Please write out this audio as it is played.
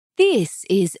This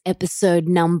is episode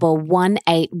number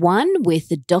 181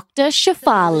 with Dr.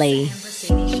 Shefali.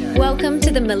 Welcome to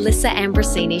the Melissa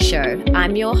Ambrosini Show.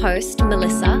 I'm your host,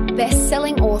 Melissa,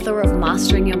 best-selling author of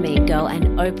Mastering Your Mean Girl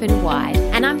and Open Wide.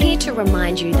 And I'm here to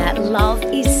remind you that love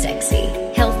is sexy,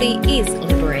 healthy is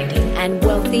liberating, and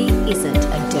wealthy isn't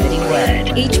a dirty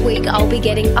word. Each week, I'll be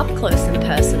getting up close and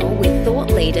personal with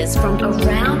thought leaders from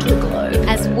around the globe,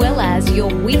 as well as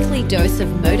your weekly dose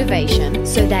of motivation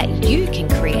so that you can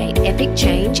create epic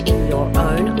change in your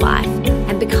own life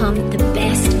and become the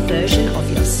best version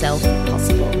of yourself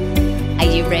possible. Are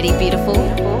you ready, beautiful?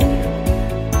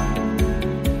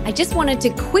 I just wanted to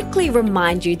quickly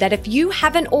remind you that if you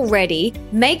haven't already,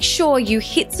 make sure you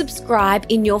hit subscribe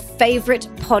in your favorite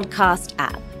podcast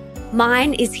app.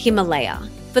 Mine is Himalaya.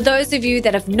 For those of you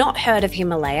that have not heard of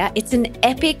Himalaya, it's an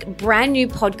epic brand new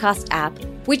podcast app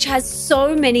which has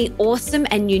so many awesome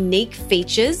and unique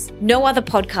features no other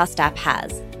podcast app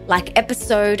has, like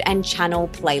episode and channel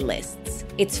playlists.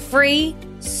 It's free,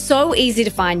 so easy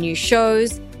to find new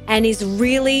shows, and is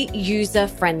really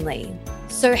user-friendly.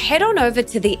 So head on over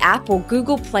to the app or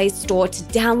Google Play Store to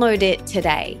download it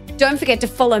today. Don't forget to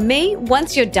follow me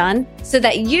once you're done so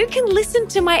that you can listen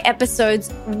to my episodes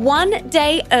one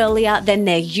day earlier than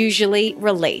they're usually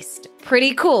released.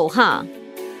 Pretty cool, huh?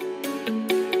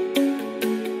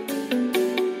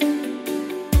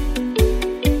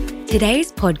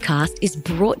 Today's podcast is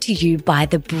brought to you by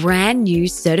the brand new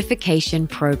certification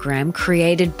program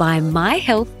created by my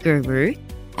health guru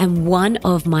and one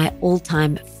of my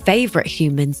all-time favorite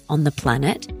humans on the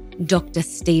planet, Dr.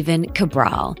 Stephen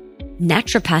Cabral,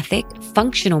 naturopathic,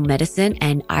 functional medicine,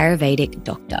 and Ayurvedic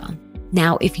doctor.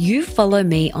 Now, if you follow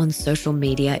me on social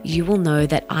media, you will know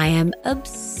that I am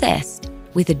obsessed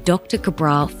with Dr.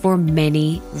 Cabral for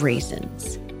many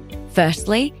reasons.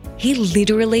 Firstly, he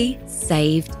literally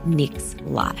saved Nick's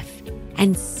life.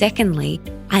 And secondly,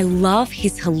 I love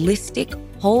his holistic,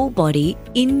 whole body,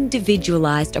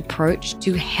 individualized approach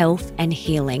to health and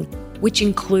healing, which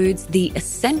includes the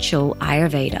essential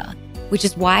Ayurveda, which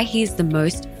is why he is the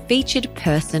most featured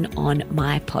person on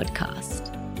my podcast.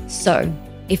 So,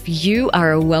 if you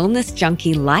are a wellness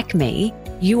junkie like me,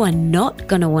 you are not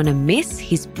going to want to miss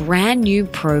his brand new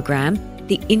program,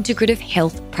 the Integrative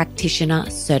Health Practitioner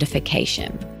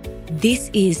Certification. This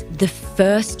is the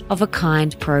first of a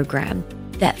kind program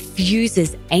that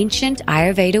fuses ancient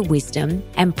Ayurveda wisdom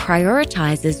and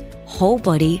prioritizes whole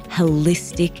body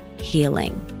holistic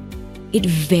healing. It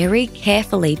very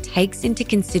carefully takes into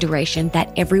consideration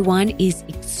that everyone is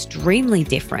extremely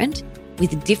different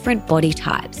with different body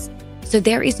types. So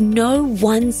there is no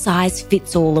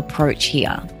one-size-fits-all approach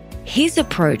here. His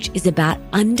approach is about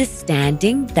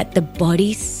understanding that the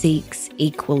body seeks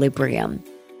equilibrium.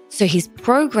 So his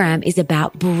program is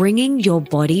about bringing your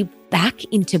body back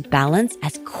into balance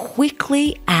as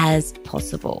quickly as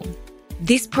possible.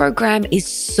 This program is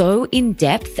so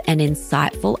in-depth and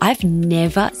insightful, I've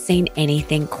never seen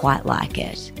anything quite like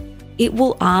it. It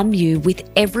will arm you with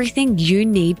everything you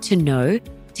need to know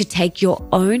to take your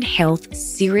own health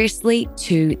seriously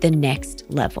to the next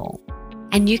level.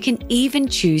 And you can even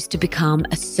choose to become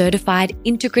a certified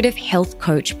integrative health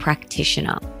coach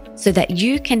practitioner so that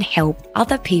you can help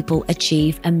other people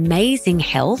achieve amazing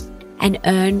health and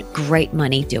earn great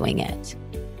money doing it.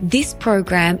 This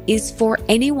program is for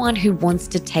anyone who wants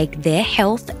to take their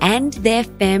health and their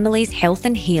family's health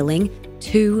and healing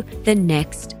to the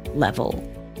next level.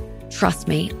 Trust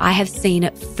me, I have seen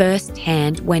it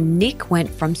firsthand when Nick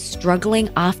went from struggling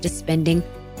after spending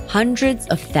hundreds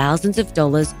of thousands of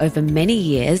dollars over many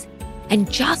years and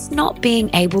just not being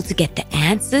able to get the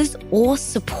answers or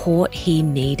support he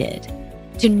needed,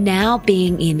 to now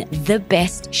being in the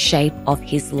best shape of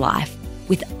his life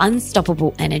with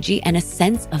unstoppable energy and a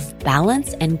sense of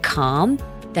balance and calm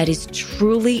that is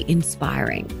truly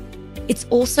inspiring. It's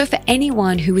also for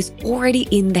anyone who is already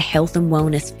in the health and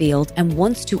wellness field and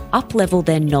wants to up-level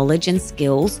their knowledge and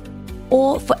skills,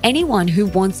 or for anyone who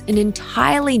wants an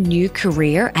entirely new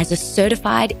career as a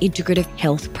certified integrative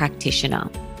health practitioner.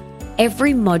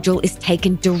 Every module is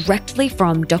taken directly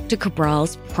from Dr.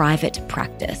 Cabral's private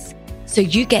practice, so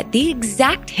you get the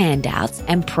exact handouts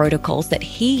and protocols that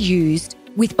he used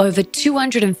with over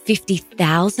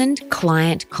 250,000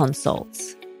 client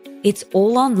consults. It's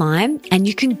all online and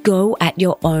you can go at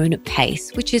your own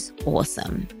pace, which is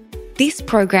awesome. This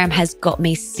program has got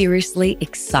me seriously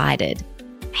excited.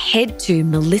 Head to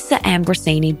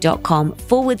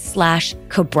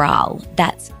melissaambrosini.com/Cabral.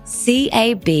 That's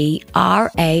CABRAL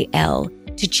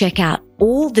to check out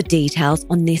all the details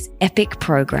on this epic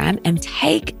program and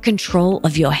take control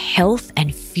of your health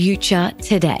and future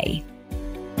today.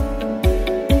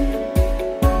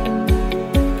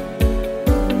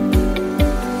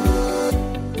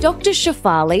 Dr.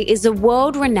 Shefali is a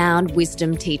world-renowned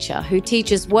wisdom teacher who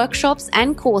teaches workshops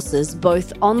and courses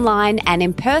both online and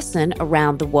in person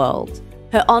around the world.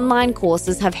 Her online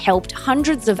courses have helped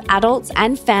hundreds of adults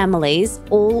and families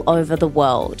all over the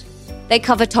world. They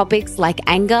cover topics like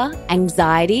anger,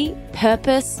 anxiety,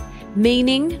 purpose,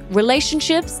 meaning,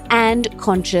 relationships, and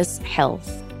conscious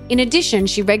health. In addition,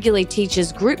 she regularly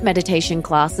teaches group meditation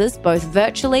classes both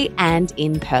virtually and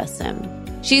in person.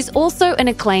 She is also an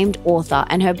acclaimed author,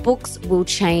 and her books will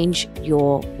change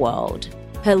your world.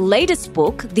 Her latest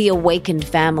book, The Awakened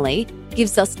Family,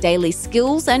 gives us daily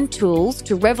skills and tools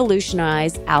to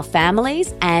revolutionize our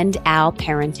families and our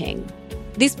parenting.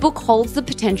 This book holds the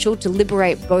potential to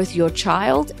liberate both your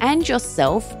child and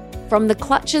yourself from the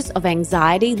clutches of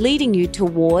anxiety, leading you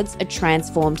towards a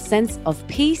transformed sense of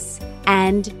peace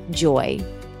and joy.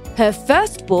 Her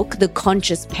first book, The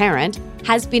Conscious Parent,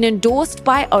 has been endorsed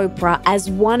by Oprah as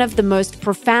one of the most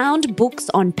profound books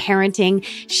on parenting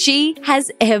she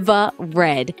has ever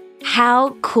read.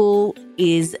 How cool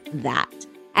is that?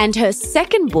 And her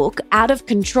second book, Out of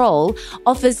Control,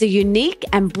 offers a unique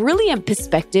and brilliant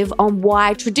perspective on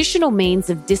why traditional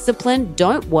means of discipline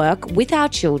don't work with our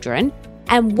children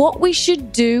and what we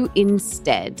should do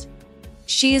instead.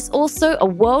 She is also a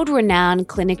world-renowned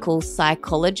clinical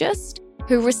psychologist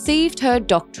who received her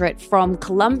doctorate from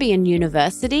Columbia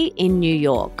University in New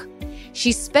York.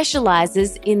 She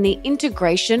specializes in the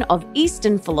integration of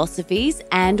Eastern philosophies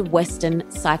and Western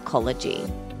psychology,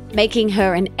 making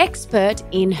her an expert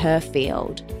in her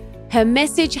field. Her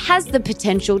message has the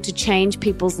potential to change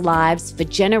people's lives for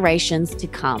generations to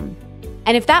come.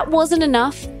 And if that wasn't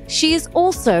enough, she is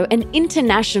also an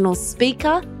international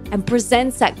speaker and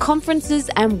presents at conferences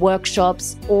and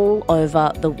workshops all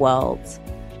over the world.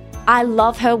 I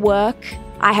love her work.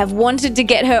 I have wanted to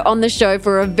get her on the show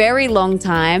for a very long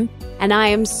time, and I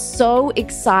am so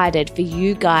excited for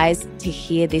you guys to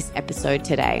hear this episode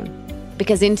today.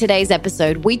 Because in today's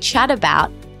episode, we chat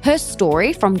about her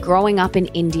story from growing up in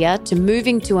India to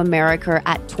moving to America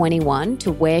at 21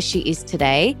 to where she is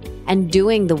today and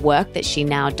doing the work that she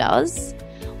now does.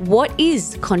 What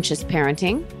is conscious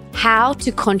parenting? How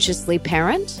to consciously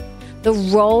parent? The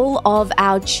role of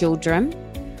our children?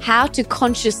 How to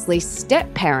consciously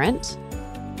step parent?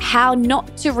 How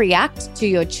not to react to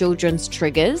your children's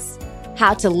triggers?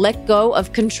 How to let go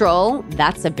of control?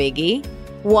 That's a biggie.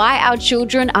 Why our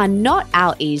children are not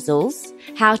our easels?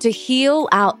 How to heal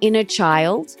our inner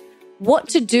child? What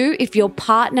to do if your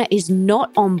partner is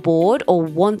not on board or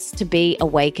wants to be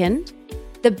awakened?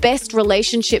 The best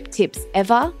relationship tips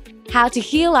ever? How to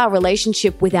heal our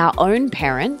relationship with our own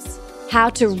parents?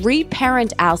 How to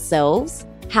reparent ourselves?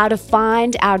 How to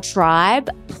find our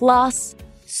tribe, plus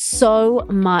so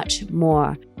much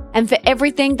more. And for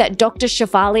everything that Dr.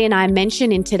 Shefali and I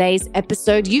mention in today's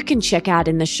episode, you can check out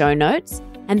in the show notes.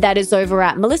 And that is over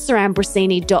at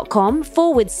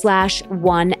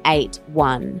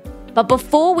melissaambrosini.com/181. But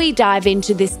before we dive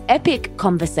into this epic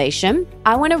conversation,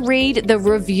 I want to read the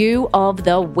review of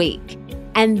the week.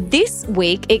 And this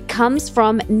week, it comes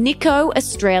from Nico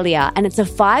Australia, and it's a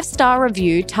 5-star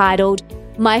review titled,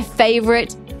 My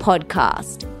Favorite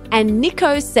Podcast. And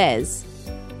Nico says,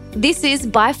 this is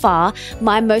by far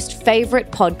my most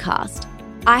favorite podcast.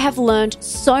 I have learned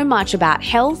so much about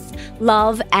health,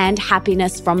 love, and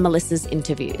happiness from Melissa's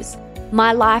interviews.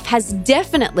 My life has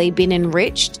definitely been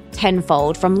enriched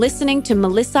tenfold from listening to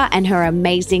Melissa and her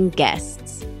amazing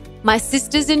guests. My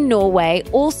sisters in Norway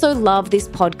also love this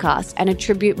podcast and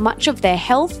attribute much of their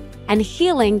health and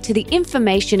healing to the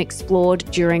information explored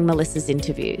during Melissa's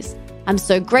interviews. I'm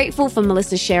so grateful for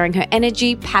Melissa sharing her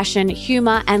energy, passion,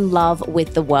 humor, and love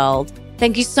with the world.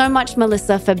 Thank you so much,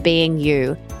 Melissa, for being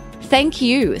you. Thank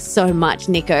you so much,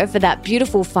 Nico, for that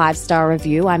beautiful 5-star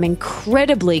review. I'm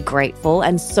incredibly grateful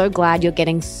and so glad you're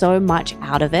getting so much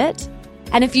out of it.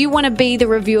 And if you want to be the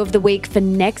review of the week for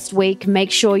next week, make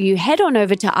sure you head on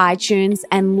over to iTunes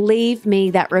and leave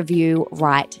me that review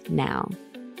right now.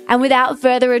 And without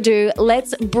further ado,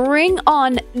 let's bring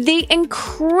on the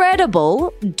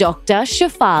incredible Dr.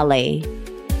 Shefali.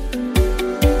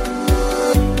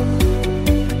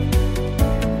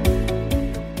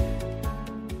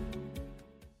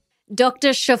 Dr.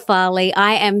 Shefali,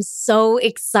 I am so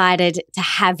excited to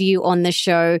have you on the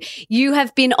show. You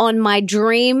have been on my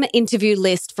dream interview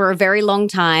list for a very long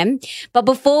time. But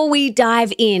before we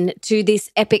dive into this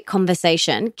epic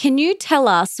conversation, can you tell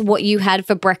us what you had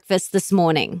for breakfast this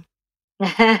morning?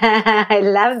 I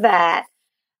love that.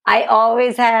 I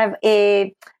always have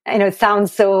it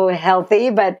sounds so healthy,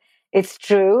 but it's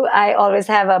true. I always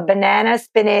have a banana,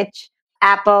 spinach,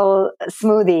 apple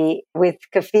smoothie with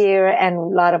kefir and a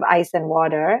lot of ice and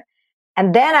water.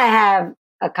 And then I have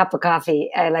a cup of coffee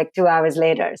like 2 hours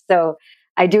later. So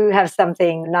I do have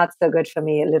something not so good for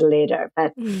me a little later,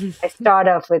 but I start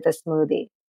off with a smoothie.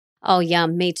 Oh,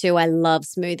 yum. Me too. I love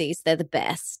smoothies. They're the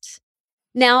best.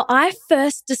 Now, I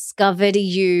first discovered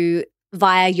you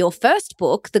via your first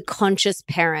book, The Conscious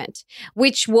Parent,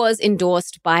 which was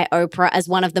endorsed by Oprah as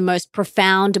one of the most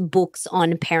profound books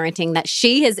on parenting that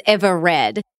she has ever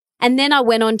read. And then I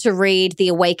went on to read The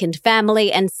Awakened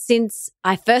Family. And since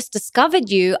I first discovered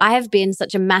you, I have been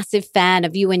such a massive fan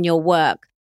of you and your work.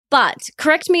 But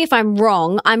correct me if I'm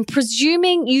wrong, I'm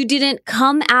presuming you didn't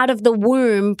come out of the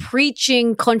womb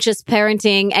preaching conscious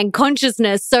parenting and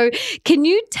consciousness. So can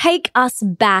you take us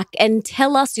back and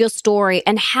tell us your story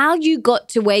and how you got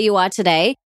to where you are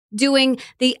today, doing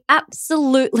the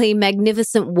absolutely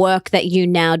magnificent work that you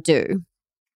now do?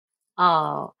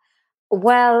 Oh,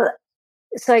 well,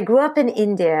 so I grew up in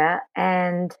India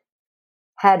and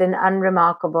had an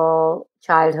unremarkable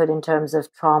childhood in terms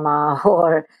of trauma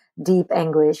or deep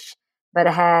anguish, but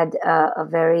I had a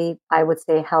very, I would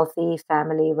say, healthy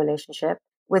family relationship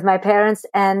with my parents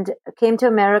and came to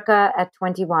America at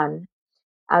 21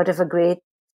 out of a great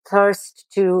thirst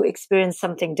to experience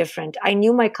something different. I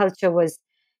knew my culture was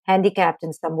handicapped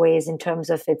in some ways in terms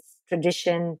of its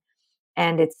tradition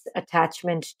and its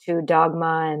attachment to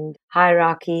dogma and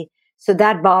hierarchy. So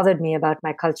that bothered me about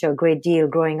my culture a great deal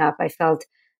growing up. I felt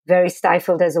very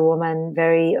stifled as a woman,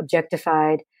 very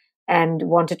objectified, and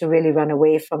wanted to really run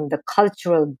away from the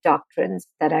cultural doctrines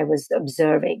that I was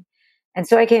observing. And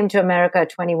so I came to America at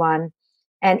 21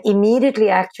 and immediately,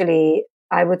 actually,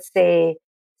 I would say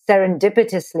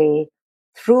serendipitously,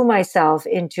 threw myself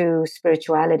into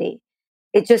spirituality.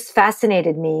 It just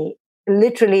fascinated me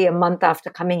literally a month after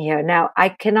coming here. Now, I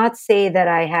cannot say that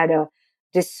I had a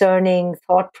discerning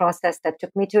thought process that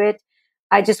took me to it.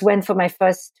 I just went for my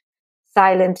first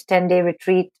silent 10-day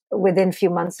retreat within a few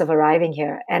months of arriving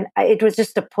here. And it was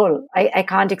just a pull. I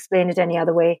can't explain it any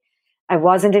other way. I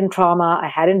wasn't in trauma. I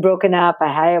hadn't broken up.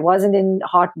 I wasn't in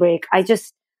heartbreak. I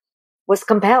just was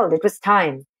compelled. It was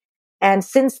time. And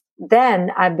since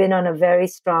then, I've been on a very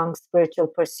strong spiritual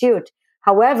pursuit.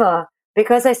 However,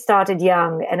 because I started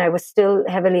young and I was still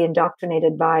heavily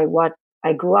indoctrinated by what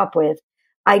I grew up with,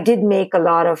 I did make a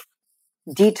lot of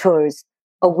detours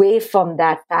away from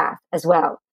that path as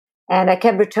well. And I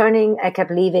kept returning, I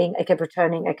kept leaving, I kept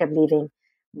returning, I kept leaving.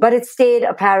 But it stayed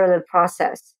a parallel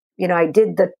process. You know, I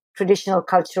did the traditional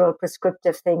cultural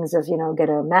prescriptive things of, get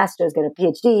a master's, get a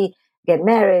PhD, get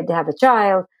married, have a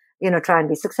child, try and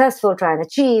be successful, try and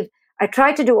achieve. I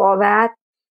tried to do all that,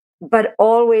 but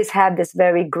always had this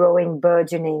very growing,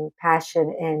 burgeoning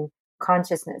passion in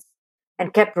consciousness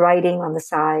and kept writing on the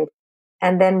side.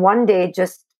 And then one day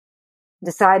just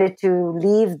decided to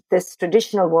leave this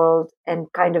traditional world and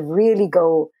kind of really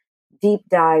go deep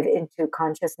dive into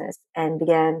consciousness and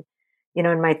began,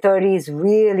 in my 30s,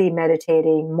 really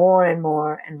meditating more and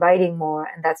more and writing more.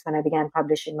 And that's when I began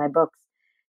publishing my books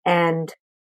and,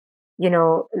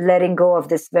 letting go of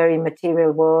this very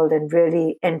material world and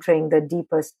really entering the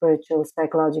deeper spiritual,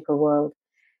 psychological world.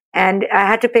 And I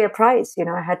had to pay a price,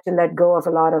 I had to let go of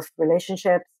a lot of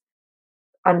relationships,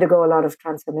 undergo a lot of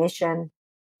transformation,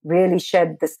 really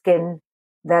shed the skin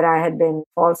that I had been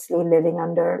falsely living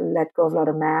under, let go of a lot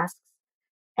of masks,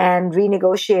 and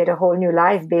renegotiate a whole new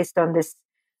life based on this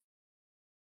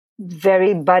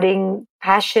very budding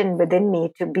passion within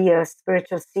me to be a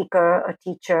spiritual seeker, a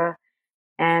teacher,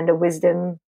 and a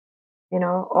wisdom,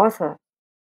 author.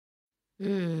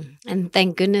 And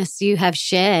thank goodness you have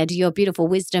shared your beautiful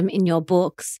wisdom in your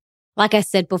books. Like I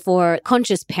said before,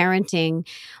 conscious parenting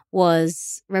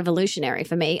was revolutionary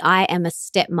for me. I am a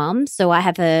stepmom, so I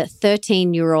have a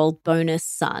 13-year-old bonus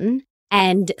son.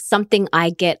 And something I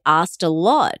get asked a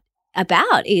lot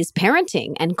about is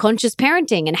parenting and conscious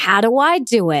parenting and how do I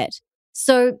do it?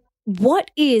 So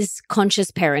what is conscious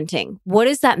parenting? What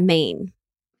does that mean?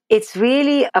 It's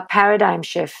really a paradigm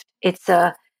shift. It's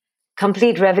a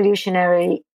complete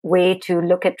revolutionary way to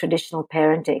look at traditional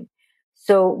parenting.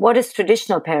 So what is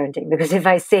traditional parenting? Because if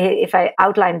I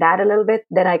outline that a little bit,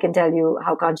 then I can tell you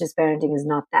how conscious parenting is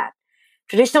not that.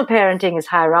 Traditional parenting is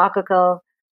hierarchical,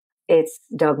 it's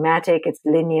dogmatic, it's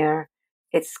linear,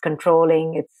 it's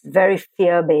controlling, it's very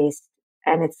fear-based,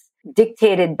 and it's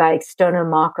dictated by external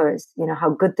markers, how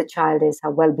good the child is,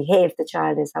 how well behaved the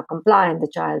child is, how compliant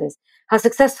the child is, how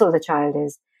successful the child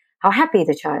is, how happy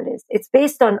the child is. It's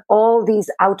based on all these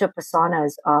outer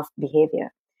personas of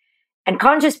behavior. And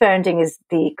conscious parenting is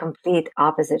the complete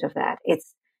opposite of that.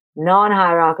 It's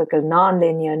non-hierarchical,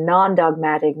 non-linear,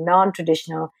 non-dogmatic,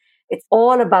 non-traditional. It's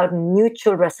all about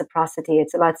mutual reciprocity.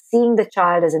 It's about seeing the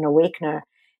child as an awakener.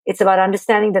 It's about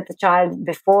understanding that the child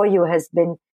before you has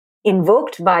been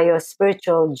invoked by your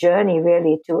spiritual journey,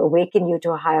 really, to awaken you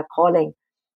to a higher calling.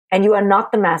 And you are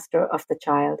not the master of the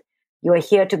child. You are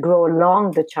here to grow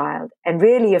along the child. And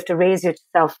really, you have to raise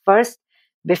yourself first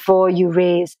before you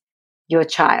raise your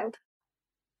child.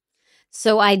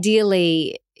 So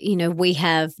ideally, we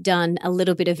have done a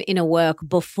little bit of inner work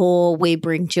before we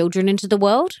bring children into the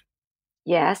world.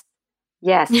 Yes.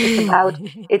 Yes.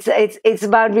 It's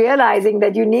about realizing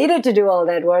that you needed to do all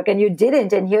that work and you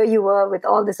didn't. And here you were with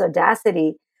all this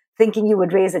audacity, thinking you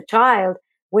would raise a child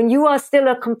when you are still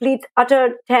a complete,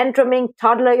 utter tantruming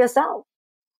toddler yourself.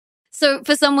 So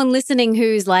for someone listening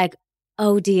who's like,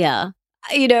 oh dear,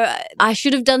 I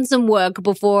should have done some work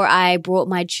before I brought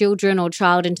my children or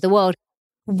child into the world.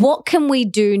 What can we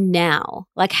do now?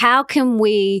 Like, how can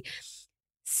we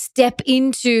step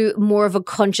into more of a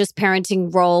conscious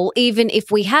parenting role, even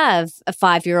if we have a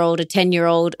 5-year-old, a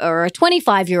 10-year-old, or a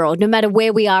 25-year-old, no matter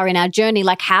where we are in our journey?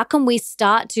 Like, how can we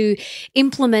start to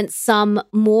implement some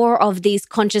more of these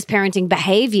conscious parenting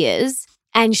behaviors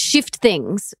and shift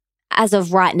things as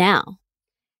of right now?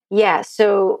 Yeah.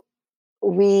 So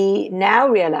we now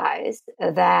realize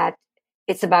that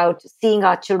it's about seeing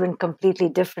our children completely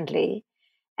differently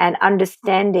and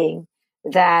understanding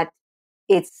that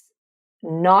it's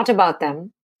not about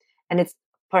them and it's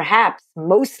perhaps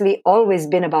mostly always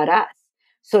been about us.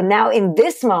 So now in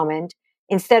this moment,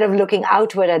 instead of looking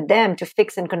outward at them to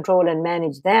fix and control and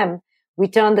manage them, we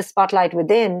turn the spotlight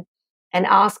within and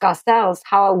ask ourselves,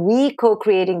 how are we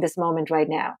co-creating this moment right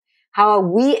now? How are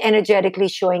we energetically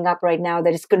showing up right now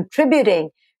that is contributing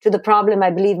to the problem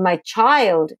I believe my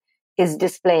child is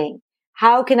displaying?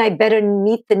 How can I better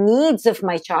meet the needs of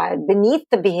my child beneath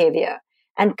the behavior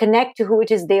and connect to who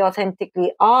it is they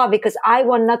authentically are? Because I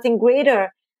want nothing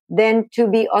greater than to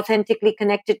be authentically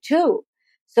connected to.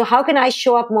 So how can I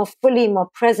show up more fully, more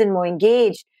present, more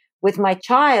engaged with my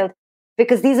child?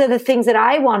 Because these are the things that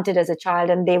I wanted as a child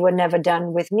and they were never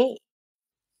done with me.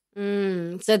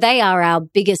 So they are our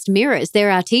biggest mirrors.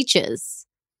 They're our teachers.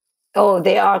 Oh,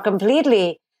 they are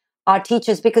completely our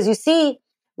teachers, because you see,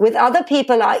 with other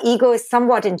people, our ego is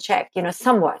somewhat in check,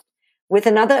 somewhat. With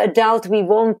another adult, we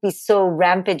won't be so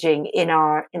rampaging in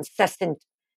our incessant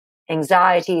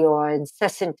anxiety or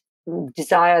incessant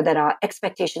desire that our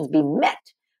expectations be met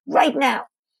right now.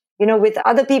 With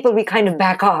other people, we kind of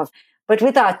back off. But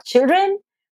with our children,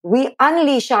 we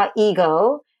unleash our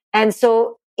ego. And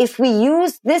so if we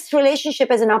use this relationship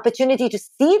as an opportunity to see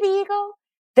the ego,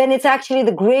 then it's actually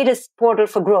the greatest portal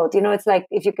for growth. It's like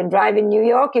if you can drive in New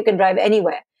York, you can drive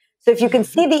anywhere. So if you can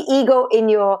see the ego in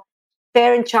your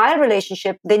parent-child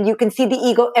relationship, then you can see the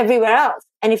ego everywhere else.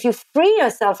 And if you free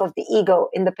yourself of the ego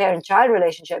in the parent-child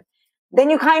relationship, then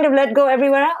you kind of let go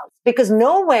everywhere else, because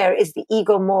nowhere is the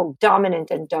ego more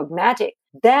dominant and dogmatic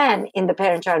than in the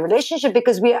parent-child relationship,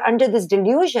 because we are under this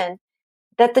delusion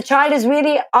that the child is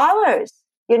really ours.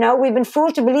 We've been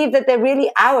fooled to believe that they're really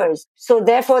ours. So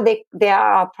therefore they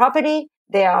are our property,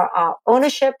 they are our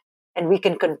ownership, and we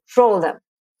can control them.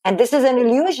 And this is an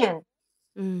illusion.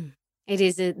 It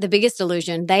is the biggest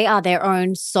illusion. They are their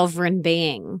own sovereign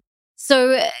being.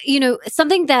 So,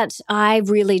 something that I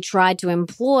really tried to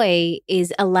employ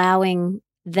is allowing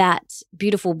that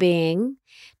beautiful being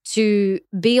to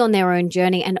be on their own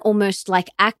journey and almost like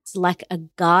act like a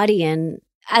guardian,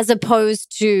 as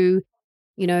opposed to,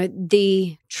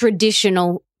 the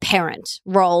traditional parent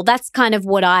role. That's kind of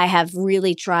what I have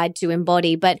really tried to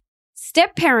embody. But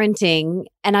step parenting,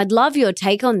 and I'd love your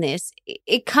take on this,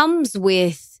 it comes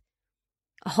with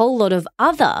a whole lot of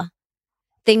other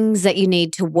things that you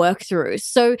need to work through.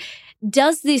 So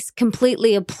does this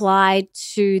completely apply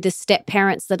to the step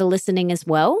parents that are listening as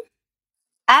well?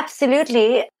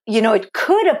 Absolutely. It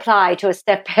could apply to a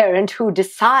step parent who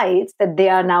decides that they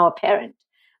are now a parent,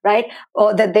 right?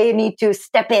 Or that they need to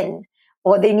step in,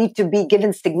 or they need to be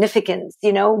given significance.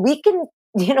 We can,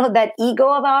 that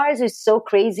ego of ours is so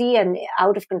crazy and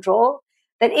out of control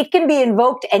that it can be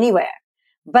invoked anywhere.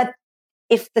 But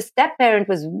if the step parent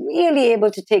was really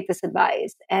able to take this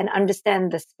advice and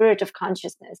understand the spirit of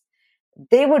consciousness,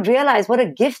 they would realize what a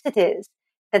gift it is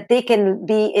that they can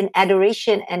be in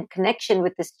adoration and connection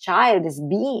with this child, this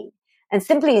being, and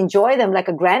simply enjoy them like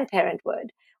a grandparent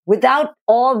would, without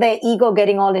all their ego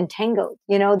getting all entangled.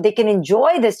 They can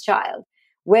enjoy this child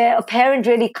where a parent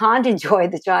really can't enjoy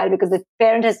the child, because the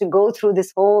parent has to go through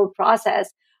this whole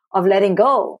process of letting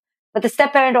go. But the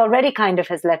step parent already kind of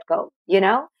has let go,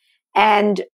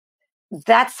 and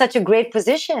that's such a great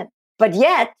position. But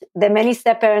yet, there are many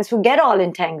step parents who get all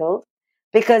entangled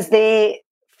because they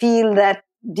feel that,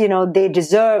 they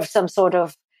deserve some sort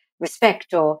of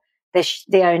respect, or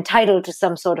they are entitled to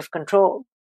some sort of control.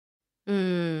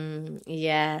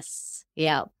 Yes.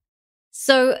 Yeah.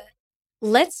 So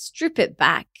let's strip it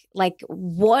back. Like,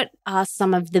 what are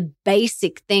some of the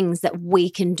basic things that we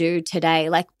can do today?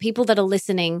 Like, people that are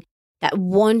listening that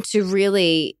want to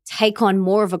really take on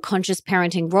more of a conscious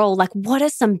parenting role, like, what are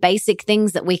some basic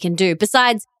things that we can do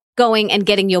besides going and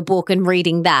getting your book and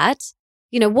reading that?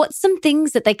 What's some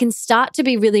things that they can start to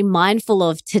be really mindful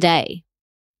of today?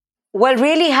 Well,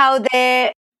 really, how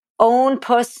their own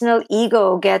personal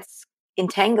ego gets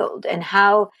entangled and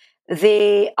how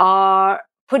they are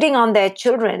putting on their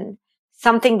children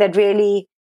something that really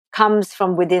comes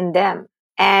from within them.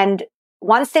 And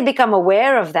once they become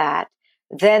aware of that,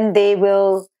 then they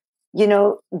will,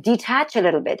 detach a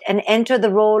little bit and enter the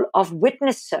role of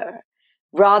witnesser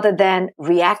rather than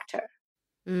reactor.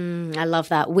 I love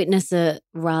that. Witnesser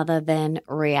rather than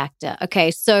reactor.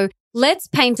 Okay, so let's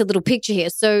paint a little picture here.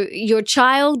 So your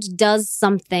child does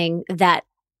something that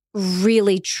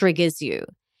really triggers you.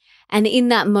 And in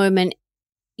that moment,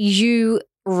 you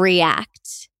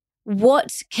react.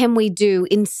 What can we do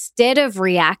instead of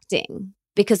reacting?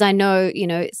 Because I know,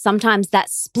 sometimes that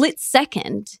split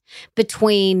second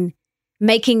between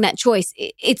making that choice,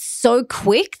 it's so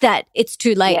quick that it's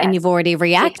too late and you've already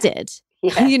reacted.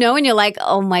 Yeah. And you're like,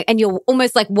 oh my, and you're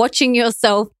almost like watching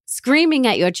yourself screaming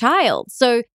at your child.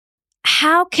 So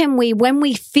how can we, when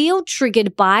we feel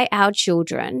triggered by our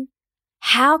children,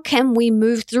 how can we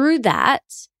move through that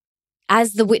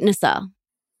as the witnesser?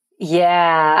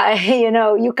 Yeah,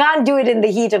 you can't do it in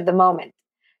the heat of the moment.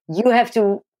 You have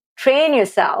to train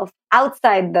yourself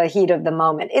outside the heat of the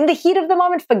moment. In the heat of the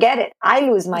moment, forget it. I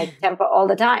lose my temper all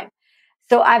the time.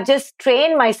 So I've just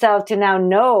trained myself to now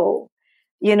know,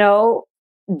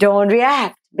 don't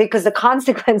react because the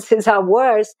consequences are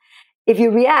worse. If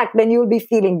you react, then you'll be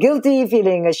feeling guilty,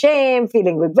 feeling ashamed,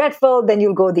 feeling regretful. Then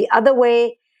you'll go the other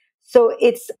way. So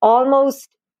it's almost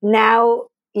now,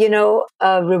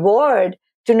 a reward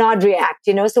to not react,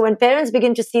 So when parents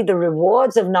begin to see the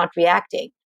rewards of not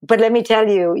reacting, but let me tell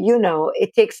you,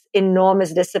 it takes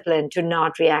enormous discipline to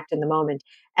not react in the moment.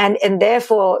 And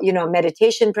therefore,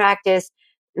 meditation practice,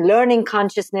 learning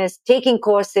consciousness, taking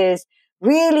courses,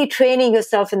 really training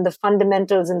yourself in the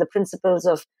fundamentals and the principles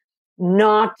of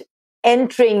not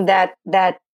entering that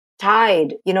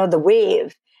tide, the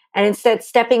wave, and instead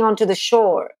stepping onto the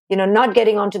shore, not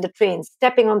getting onto the train,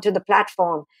 stepping onto the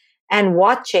platform and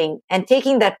watching and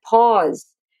taking that pause,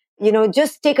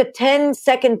 just take a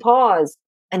 10-second pause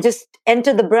and just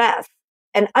enter the breath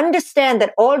and understand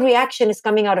that all reaction is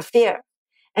coming out of fear.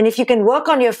 And if you can work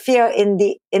on your fear in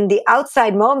the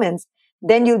outside moments,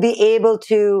 then you'll be able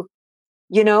to,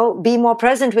 be more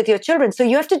present with your children. So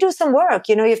you have to do some work.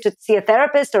 You have to see a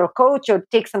therapist or a coach or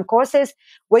take some courses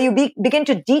where you begin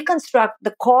to deconstruct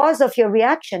the cause of your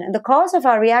reaction. And the cause of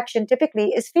our reaction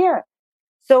typically is fear.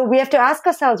 So we have to ask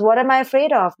ourselves, what am I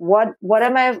afraid of? What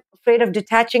am I afraid of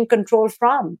detaching control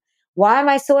from? Why am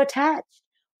I so attached?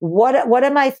 What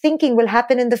am I thinking will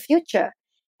happen in the future?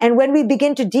 And when we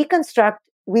begin to deconstruct,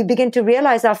 we begin to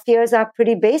realize our fears are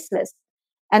pretty baseless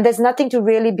and there's nothing to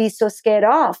really be so scared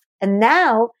of. And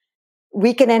now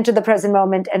we can enter the present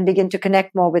moment and begin to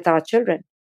connect more with our children.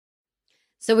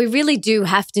 So we really do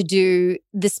have to do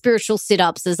the spiritual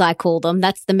sit-ups, as I call them.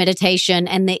 That's the meditation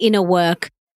and the inner work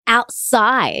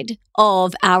outside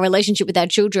of our relationship with our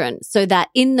children so that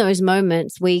in those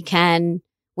moments we can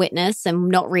witness and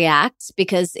not react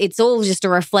because it's all just a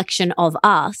reflection of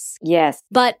us. Yes.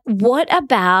 But what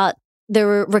about the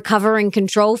recovering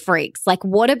control freaks? Like,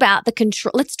 what about the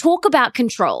control? Let's talk about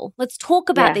control. Let's talk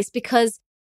about this because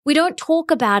we don't talk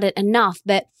about it enough.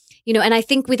 But, and I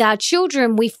think with our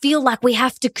children, we feel like we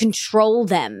have to control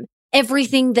them.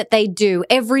 Everything that they do,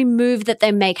 every move that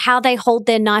they make, how they hold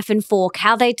their knife and fork,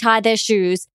 how they tie their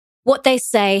shoes, what they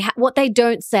say, what they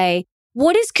don't say.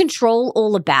 What is control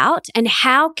all about and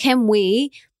how can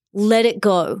we let it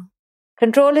go?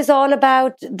 Control is all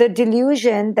about the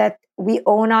delusion that we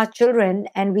own our children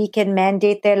and we can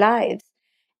mandate their lives.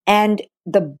 And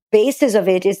the basis of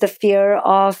it is the fear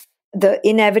of the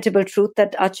inevitable truth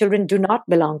that our children do not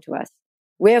belong to us.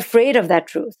 We're afraid of that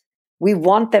truth. We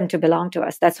want them to belong to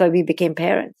us. That's why we became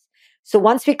parents. So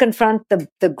once we confront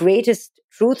the greatest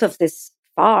truth of this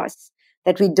farce,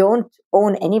 that we don't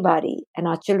own anybody and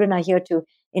our children are here to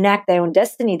enact their own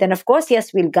destiny, then of course,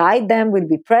 yes, we'll guide them, we'll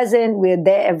be present, we're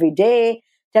there every day,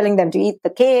 telling them to eat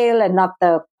the kale and not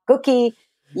the cookie.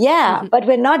 Yeah, but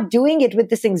we're not doing it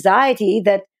with this anxiety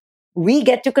that we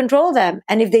get to control them.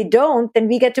 And if they don't, then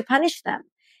we get to punish them.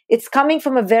 It's coming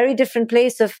from a very different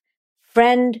place of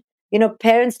friend.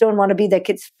 Parents don't want to be their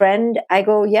kid's friend. I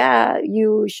go, yeah,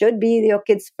 you should be your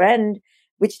kid's friend,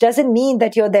 which doesn't mean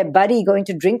that you're their buddy going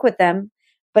to drink with them.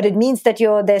 but it means that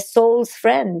you're their soul's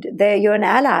friend. You're an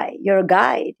ally. You're a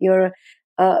guide. You're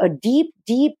a deep,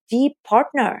 deep, deep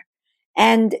partner.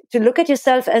 And to look at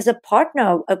yourself as a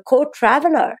partner, a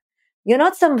co-traveler. You're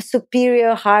not some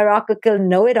superior hierarchical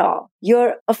know-it-all.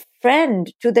 You're a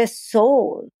friend to their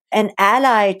soul, an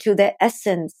ally to their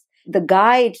essence, the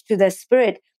guide to their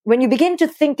spirit. When you begin to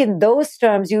think in those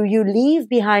terms, you leave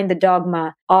behind the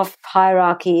dogma of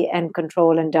hierarchy and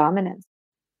control and dominance.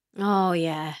 Oh,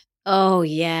 yeah. Oh,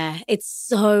 yeah. It's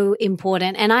so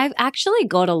important. And I've actually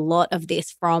got a lot of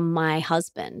this from my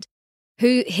husband,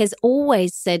 who has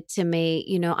always said to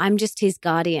me, I'm just his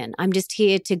guardian. I'm just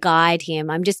here to guide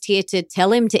him. I'm just here to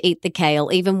tell him to eat the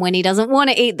kale, even when he doesn't want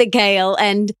to eat the kale.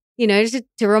 And,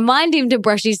 to remind him to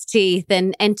brush his teeth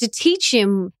and to teach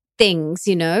him things,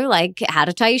 like how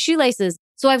to tie your shoelaces.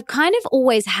 So I've kind of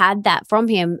always had that from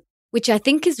him, which I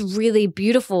think is really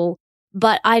beautiful.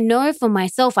 But I know for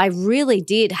myself, I really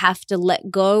did have to let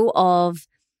go of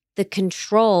the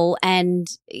control. And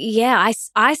yeah,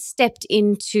 I stepped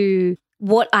into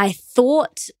what I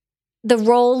thought the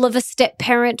role of a step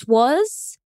parent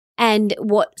was and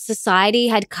what society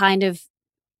had kind of,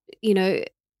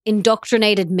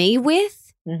 indoctrinated me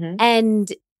with. Mm-hmm.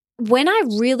 And when I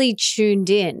really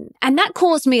tuned in, and that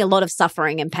caused me a lot of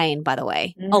suffering and pain, by the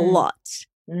way, a lot.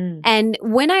 And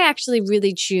when I actually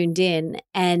really tuned in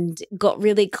and got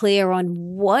really clear on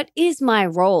what is my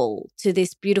role to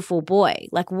this beautiful boy,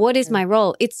 like what is my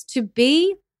role? It's to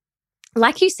be,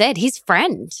 like you said, his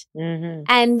friend.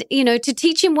 And, to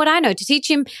teach him what I know, to teach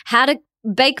him how to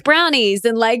bake brownies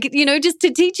and just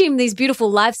to teach him these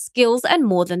beautiful life skills and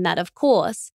more than that, of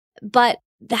course. But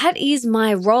that is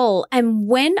my role. And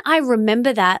when I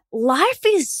remember that, life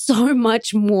is so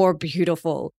much more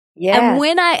beautiful. Yeah.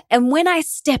 And when I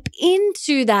step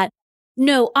into that,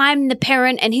 no, I'm the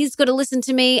parent and he's got to listen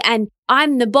to me and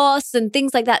I'm the boss and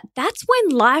things like that, that's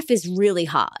when life is really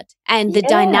hard. And the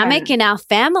dynamic in our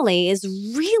family is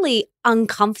really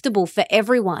uncomfortable for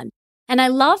everyone. And I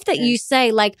love that you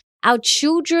say, like, our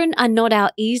children are not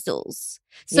our easels.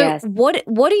 So what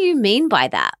do you mean by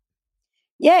that?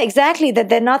 Yeah, exactly. That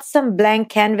they're not some blank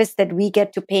canvas that we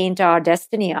get to paint our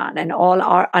destiny on and all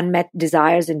our unmet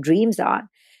desires and dreams on.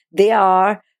 They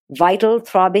are vital,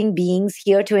 throbbing beings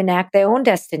here to enact their own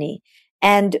destiny.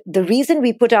 And the reason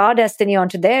we put our destiny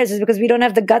onto theirs is because we don't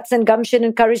have the guts and gumption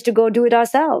and courage to go do it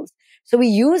ourselves. So we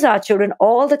use our children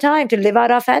all the time to live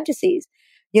out our fantasies.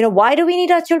 Why do we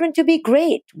need our children to be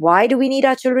great? Why do we need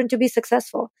our children to be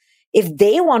successful? If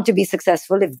they want to be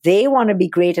successful, if they want to be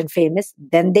great and famous,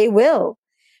 then they will.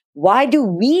 Why do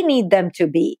we need them to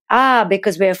be?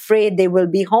 Because we're afraid they will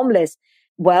be homeless.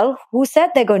 Well, who said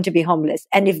they're going to be homeless?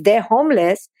 And if they're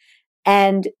homeless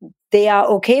and they are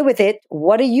okay with it,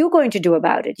 what are you going to do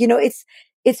about it?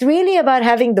 It's really about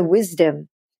having the wisdom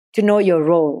to know your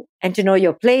role and to know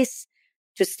your place,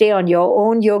 to stay on your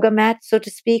own yoga mat, so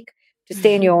to speak, to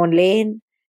stay in your own lane.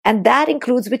 And that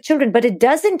includes with children. But it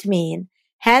doesn't mean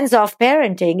hands-off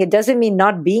parenting. It doesn't mean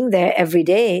not being there every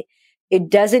day. It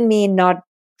doesn't mean not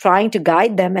trying to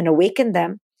guide them and awaken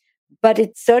them. But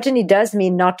it certainly does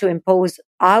mean not to impose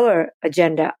our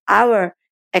agenda, our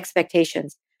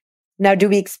expectations. Now, do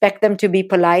we expect them to be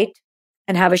polite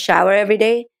and have a shower every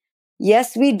day?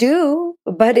 Yes, we do.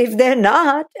 But if they're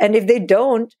not, and if they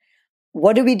don't,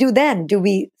 what do we do then? Do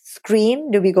we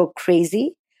scream? Do we go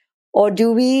crazy? Or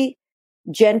do we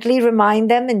gently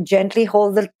remind them and gently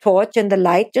hold the torch and the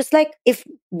light? Just like if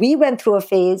we went through a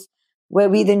phase where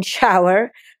we didn't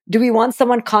shower, do we want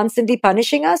someone constantly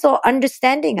punishing us or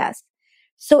understanding us?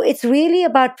 So it's really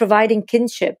about providing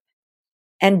kinship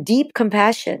and deep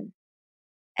compassion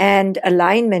and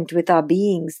alignment with our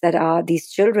beings that are these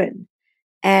children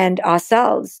and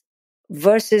ourselves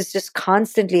versus just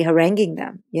constantly haranguing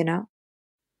them,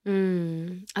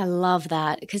 I love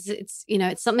that because it's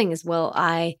something as well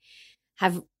I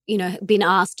have, been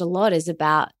asked a lot is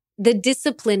about the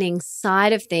disciplining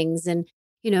side of things and,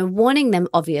 wanting them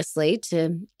obviously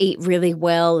to eat really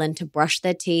well and to brush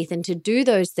their teeth and to do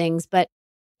those things. But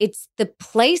it's the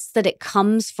place that it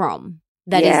comes from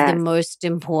that is the most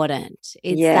important.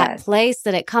 It's that place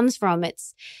that it comes from.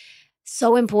 It's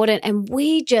so important. And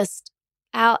we just,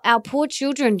 our poor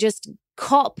children just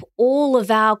cop all of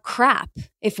our crap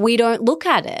if we don't look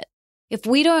at it. If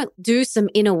we don't do some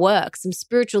inner work, some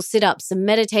spiritual sit-ups, some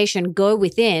meditation, go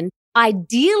within,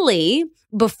 ideally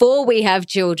before we have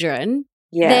children,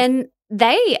 then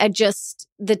they are just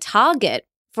the target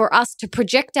for us to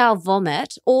project our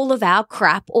vomit, all of our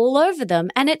crap all over them.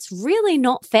 And it's really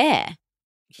not fair.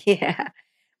 Yeah.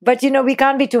 But, we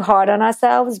can't be too hard on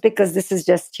ourselves because this is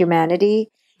just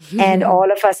humanity. And all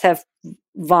of us have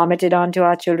vomited onto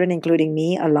our children, including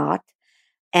me, a lot.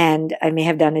 And I may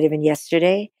have done it even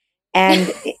yesterday.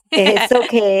 And it's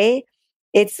okay.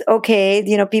 It's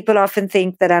okay. People often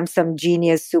think that I'm some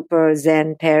genius, super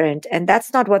Zen parent. And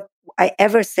that's not what I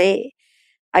ever say.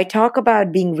 I talk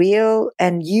about being real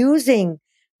and using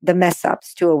the mess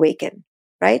ups to awaken,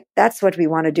 right? That's what we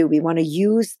want to do. We want to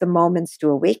use the moments to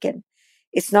awaken.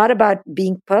 It's not about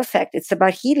being perfect. It's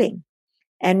about healing.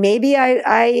 And maybe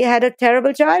I had a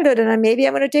terrible childhood and maybe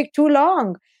I'm going to take too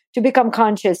long to become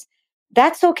conscious.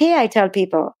 That's okay, I tell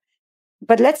people.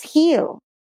 But let's heal.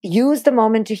 Use the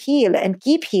moment to heal and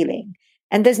keep healing.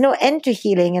 And there's no end to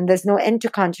healing and there's no end to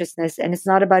consciousness. And it's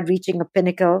not about reaching a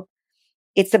pinnacle.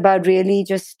 It's about really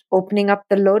just opening up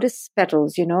the lotus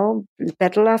petals,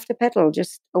 petal after petal,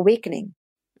 just awakening.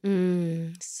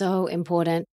 So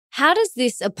important. How does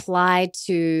this apply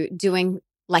to doing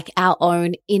like our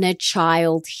own inner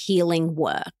child healing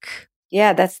work?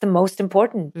 Yeah, that's the most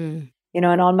important. In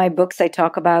all my books, I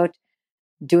talk about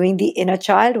doing the inner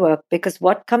child work because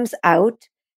what comes out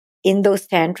in those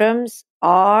tantrums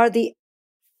are the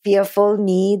fearful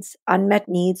needs, unmet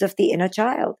needs of the inner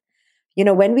child.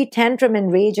 When we tantrum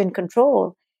and rage and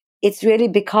control, it's really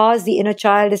because the inner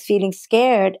child is feeling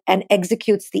scared and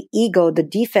executes the ego, the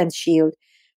defense shield,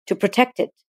 to protect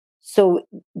it. So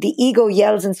the ego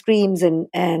yells and screams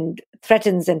and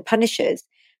threatens and punishes.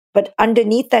 But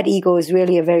underneath that ego is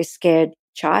really a very scared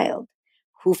child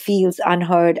who feels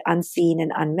unheard, unseen,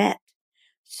 and unmet.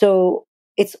 So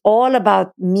it's all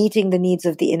about meeting the needs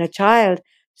of the inner child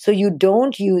so you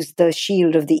don't use the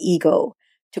shield of the ego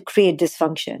to create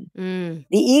dysfunction. The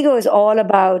ego is all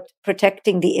about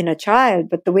protecting the inner child,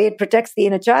 but the way it protects the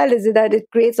inner child is that it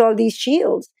creates all these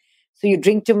shields. So you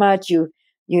drink too much, you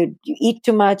eat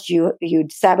too much, you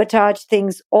sabotage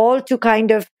things, all to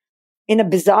kind of in a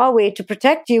bizarre way to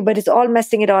protect you, but it's all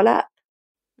messing it all up.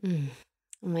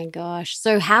 Oh my gosh.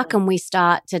 So how can we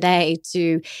start today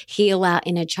to heal our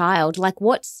inner child? Like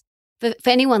what's for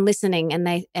anyone listening and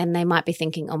they might be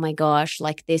thinking, oh my gosh,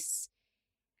 like this,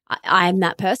 I'm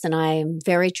that person. I'm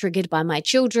very triggered by my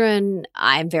children.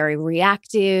 I'm very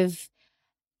reactive.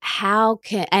 How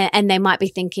can, and they might be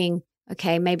thinking,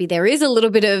 okay, maybe there is a little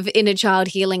bit of inner child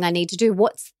healing I need to do.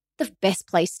 What's the best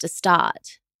place to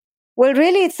start? Well,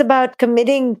 really, it's about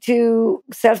committing to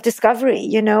self-discovery.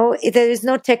 There is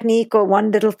no technique or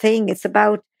one little thing. It's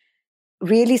about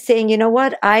really saying, you know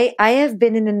what, I have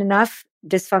been in enough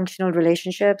dysfunctional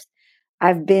relationships.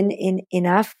 I've been in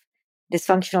enough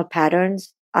dysfunctional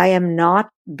patterns. I am not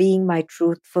being my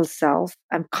truthful self.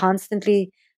 I'm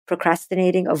constantly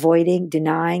procrastinating, avoiding,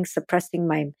 denying, suppressing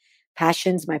my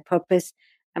passions, my purpose.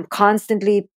 I'm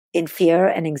constantly in fear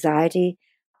and anxiety.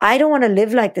 I don't want to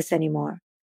live like this anymore.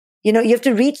 You have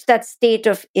to reach that state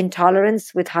of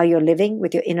intolerance with how you're living,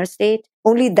 with your inner state.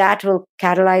 Only that will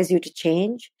catalyze you to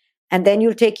change. And then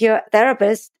you'll take your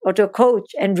therapist or to a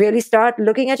coach and really start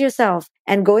looking at yourself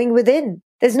and going within.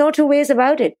 There's no two ways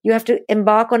about it. You have to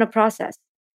embark on a process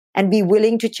and be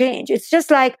willing to change. It's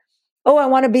just like, oh, I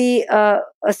want to be a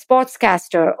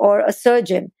sportscaster or a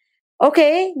surgeon.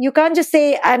 Okay, you can't just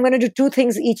say, I'm going to do two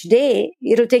things each day.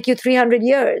 It'll take you 300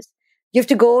 years. You have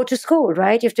to go to school,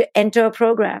 right? You have to enter a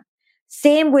program.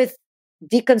 Same with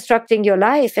deconstructing your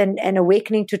life and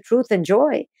awakening to truth and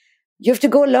joy. You have to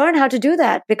go learn how to do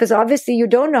that because obviously you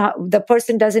don't know, the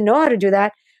person doesn't know how to do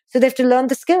that. So they have to learn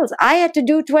the skills. I had to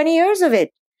do 20 years of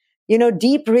it,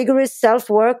 deep, rigorous self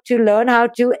work to learn how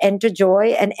to enter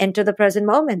joy and enter the present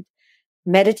moment.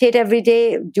 Meditate every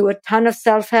day, do a ton of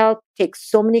self help, take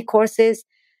so many courses.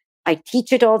 I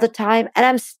teach it all the time and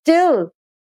I'm still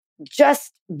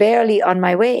just barely on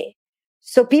my way.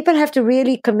 So people have to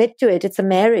really commit to it. It's a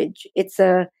marriage. It's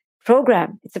a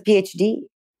program. It's a PhD.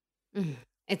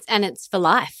 It's for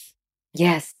life.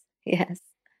 Yes. Yes.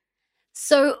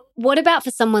 So what about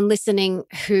for someone listening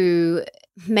who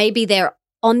maybe they're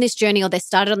on this journey or they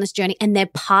started on this journey and their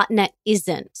partner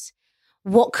isn't?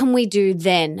 What can we do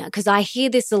then? Because I hear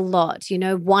this a lot,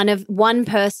 one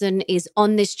person is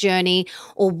on this journey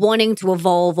or wanting to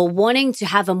evolve or wanting to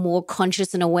have a more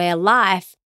conscious and aware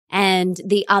life and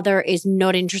the other is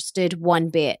not interested one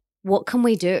bit. What can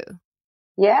we do?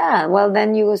 Yeah, well,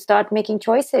 then you start making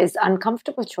choices,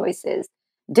 uncomfortable choices,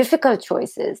 difficult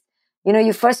choices.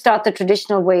 You first start the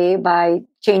traditional way by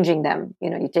changing them.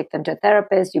 You take them to a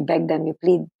therapist, you beg them, you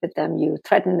plead with them, you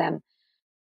threaten them.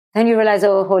 Then you realize,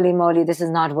 oh, holy moly, this is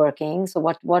not working. So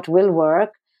what will work?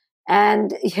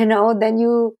 And, then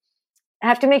you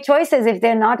have to make choices. If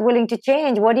they're not willing to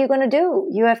change, what are you going to do?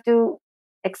 You have to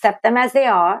accept them as they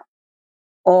are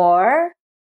or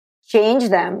change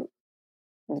them.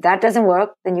 If that doesn't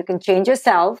work, then you can change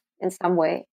yourself in some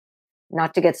way,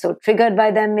 not to get so triggered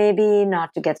by them, maybe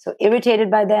not to get so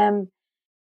irritated by them.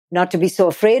 not to be so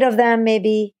afraid of them,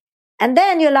 maybe. And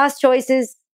then your last choice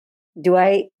is, do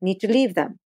I need to leave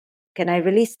them? Can I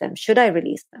release them? Should I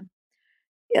release them?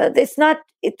 There's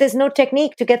no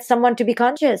technique to get someone to be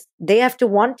conscious. They have to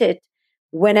want it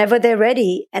whenever they're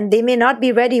ready, and they may not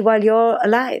be ready while you're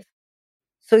alive.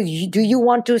 So do you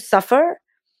want to suffer,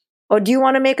 or do you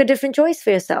want to make a different choice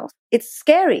for yourself? It's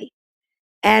scary.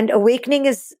 And awakening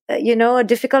is, a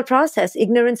difficult process.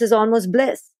 Ignorance is almost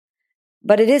bliss,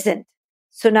 but it isn't.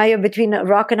 So now you're between a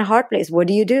rock and a hard place. What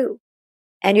do you do?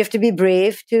 And you have to be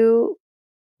brave to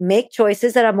make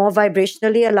choices that are more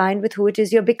vibrationally aligned with who it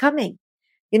is you're becoming.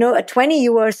 At 20,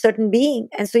 you were a certain being.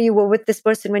 And so you were with this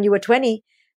person when you were 20,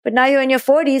 but now you're in your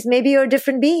 40s. Maybe you're a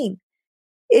different being.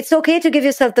 It's okay to give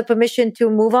yourself the permission to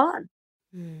move on.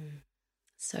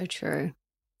 So true.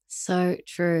 So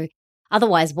true.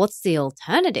 Otherwise, what's the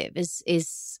alternative?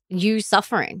 Is you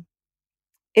suffering?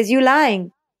 Is you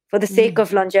lying for the sake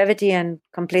of longevity and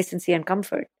complacency and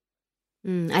comfort?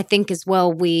 I think as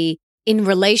well, in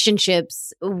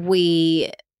relationships,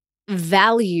 we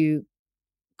value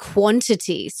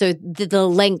quantity, so the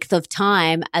length of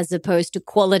time as opposed to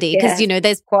quality, because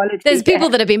there's people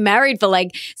that have been married for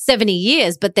like 70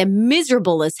 years but they're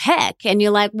miserable as heck, and you're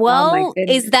like, well,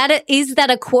 is that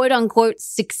a quote unquote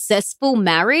successful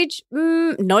marriage?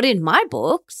 Not in my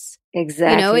books.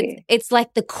 Exactly. It's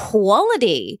like the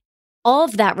quality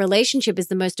of that relationship is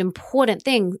the most important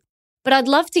thing. But I'd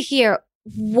love to hear,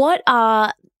 what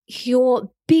are your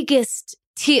biggest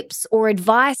tips or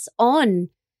advice on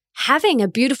having a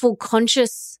beautiful,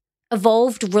 conscious,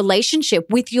 evolved relationship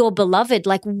with your beloved?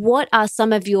 Like, what are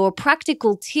some of your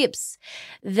practical tips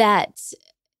that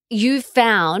you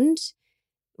found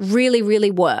really,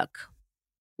 really work?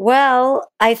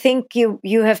 Well, I think you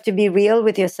have to be real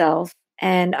with yourself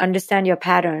and understand your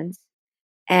patterns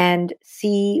and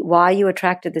see why you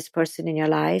attracted this person in your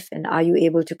life, and are you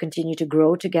able to continue to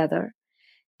grow together?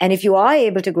 And if you are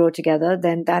able to grow together,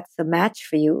 then that's a match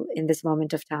for you in this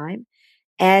moment of time.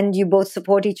 And you both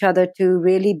support each other to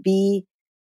really be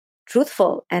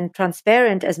truthful and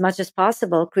transparent as much as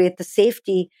possible, create the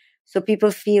safety so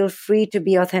people feel free to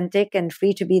be authentic and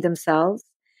free to be themselves.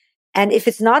 And if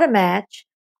it's not a match,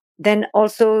 then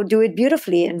also do it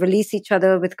beautifully and release each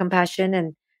other with compassion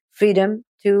and freedom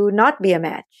to not be a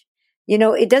match.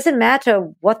 It doesn't matter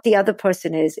what the other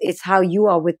person is, it's how you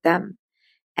are with them.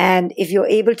 And if you're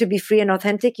able to be free and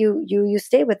authentic, you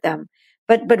stay with them.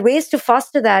 But ways to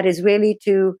foster that is really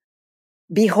to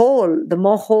be whole. The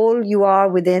more whole you are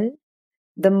within,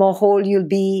 the more whole you'll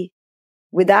be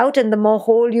without, and the more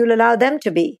whole you'll allow them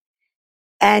to be.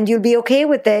 And you'll be okay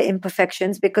with their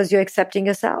imperfections because you're accepting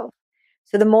yourself.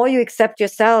 So the more you accept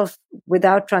yourself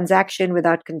without transaction,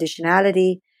 without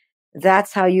conditionality,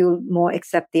 that's how you'll more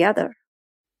accept the other.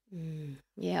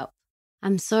 Yeah.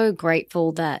 I'm so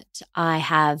grateful that I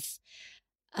have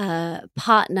a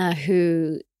partner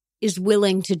who is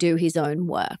willing to do his own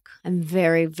work. I'm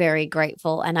very, very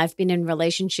grateful. And I've been in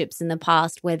relationships in the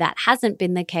past where that hasn't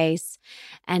been the case,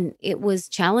 and it was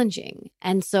challenging.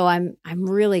 And so I'm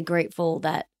really grateful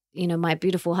that, my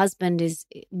beautiful husband is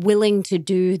willing to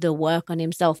do the work on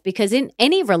himself, because in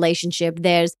any relationship,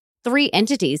 there's three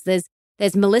entities.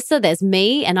 There's Melissa, there's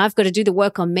me, and I've got to do the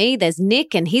work on me. There's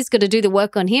Nick, and he's got to do the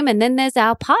work on him. And then there's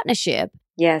our partnership.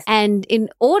 Yes. And in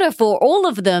order for all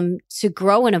of them to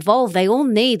grow and evolve, they all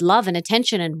need love and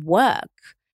attention and work.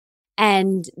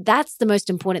 And that's the most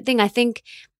important thing. I think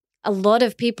a lot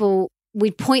of people,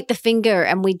 we point the finger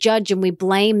and we judge and we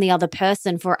blame the other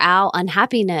person for our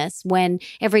unhappiness, when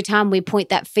every time we point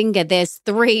that finger, there's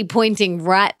three pointing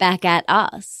right back at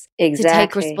us. Exactly. To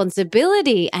take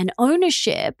responsibility and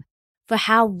ownership for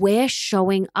how we're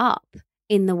showing up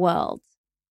in the world.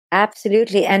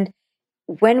 Absolutely. And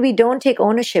when we don't take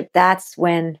ownership, that's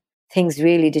when things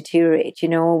really deteriorate.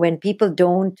 When people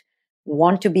don't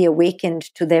want to be awakened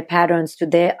to their patterns, to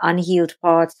their unhealed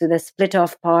parts, to their split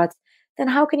off parts, then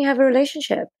how can you have a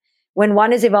relationship when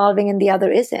one is evolving and the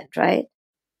other isn't, right?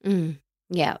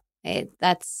 Yeah,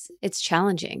 it's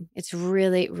challenging. It's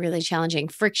really, really challenging.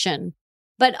 Friction.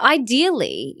 But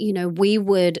ideally, we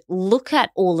would look at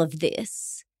all of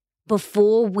this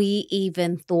before we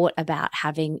even thought about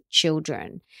having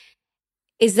children.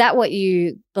 Is that what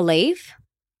you believe?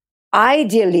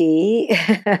 Ideally,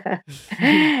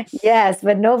 yes,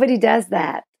 but nobody does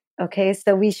that. Okay,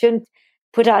 so we shouldn't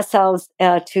put ourselves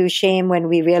to shame when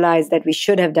we realize that we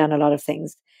should have done a lot of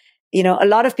things. A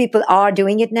lot of people are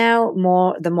doing it now.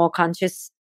 The more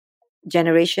conscious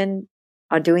generation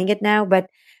are doing it now, but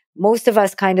most of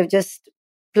us kind of just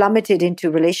plummeted into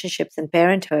relationships and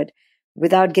parenthood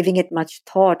without giving it much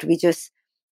thought. We just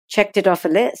checked it off a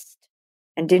list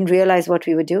and didn't realize what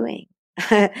we were doing.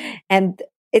 And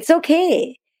it's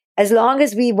okay. As long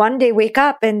as we one day wake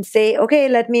up and say, okay,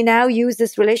 let me now use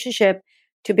this relationship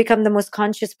to become the most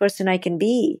conscious person I can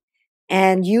be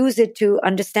and use it to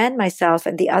understand myself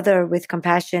and the other with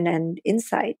compassion and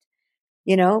insight,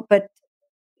 But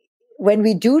when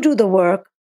we do the work,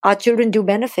 our children do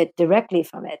benefit directly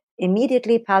from it,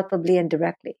 immediately, palpably, and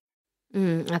directly.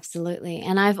 Absolutely.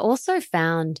 And I've also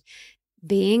found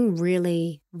being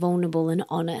really vulnerable and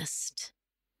honest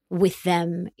with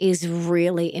them is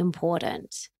really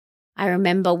important. I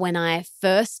remember when I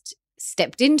first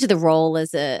stepped into the role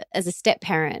as a step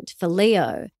parent for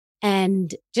Leo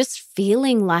and just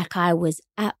feeling like I was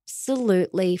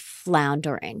absolutely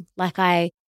floundering, like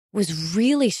I was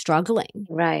really struggling.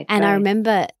 Right. And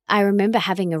right. I remember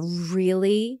having a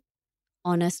really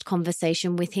honest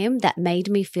conversation with him that made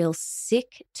me feel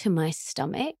sick to my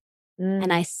stomach.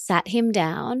 And I sat him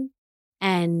down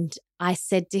and I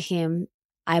said to him,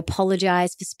 I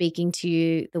apologize for speaking to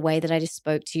you the way that I just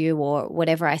spoke to you or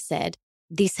whatever I said.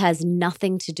 This has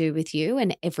nothing to do with you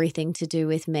and everything to do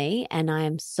with me. And I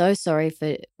am so sorry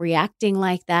for reacting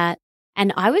like that.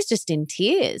 And I was just in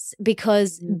tears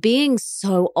because being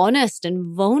so honest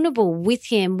and vulnerable with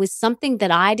him was something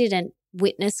that I didn't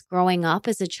witness growing up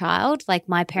as a child. Like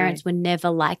my parents were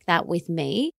never like that with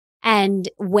me. And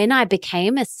when I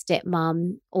became a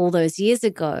stepmom all those years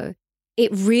ago, it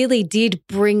really did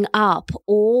bring up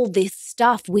all this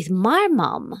stuff with my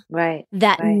mum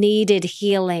that needed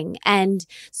healing. And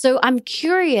so I'm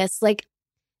curious, like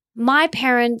my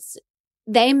parents,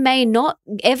 they may not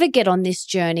ever get on this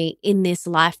journey in this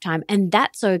lifetime, and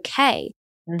that's okay.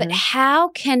 But how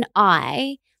can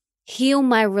I heal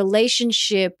my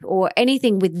relationship or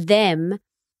anything with them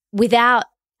without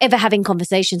ever having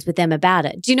conversations with them about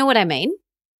it? Do you know what I mean?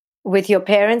 With your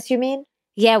parents, you mean?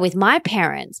 Yeah, with my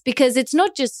parents, because it's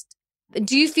not just,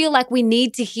 do you feel like we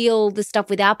need to heal the stuff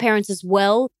with our parents as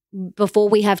well before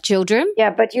we have children?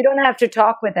 Yeah, but you don't have to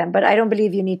talk with them. But I don't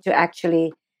believe you need to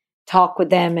actually talk with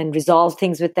them and resolve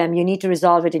things with them. You need to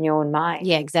resolve it in your own mind.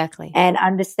 Yeah, exactly. And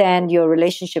understand your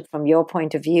relationship from your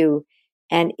point of view.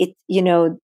 And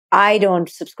I don't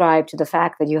subscribe to the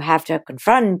fact that you have to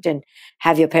confront and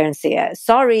have your parents say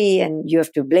sorry and you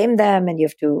have to blame them and you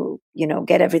have to,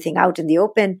 get everything out in the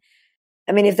open.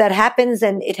 I mean, if that happens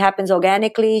and it happens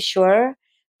organically, sure,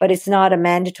 but it's not a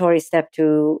mandatory step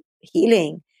to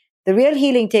healing. The real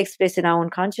healing takes place in our own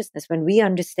consciousness when we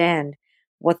understand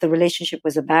what the relationship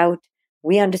was about.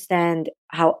 We understand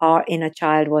how our inner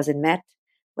child wasn't met.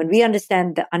 When we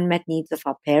understand the unmet needs of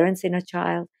our parents' inner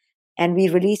child, and we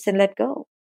release and let go.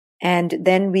 And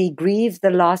then we grieve the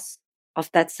loss of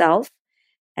that self.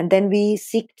 And then we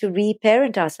seek to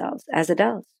reparent ourselves as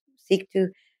adults, seek to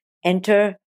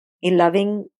enter a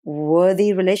loving,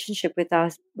 worthy relationship with our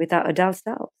adult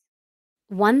selves.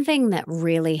 One thing that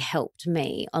really helped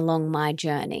me along my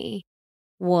journey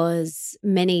was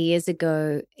many years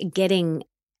ago getting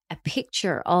a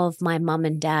picture of my mum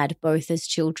and dad both as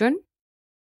children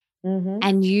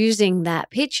and using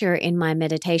that picture in my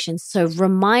meditation. So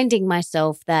reminding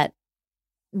myself that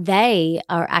they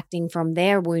are acting from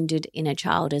their wounded inner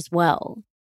child as well.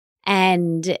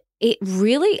 And it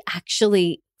really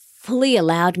actually fully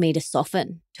allowed me to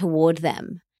soften toward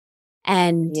them.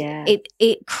 And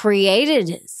it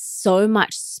created so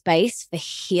much space for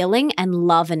healing and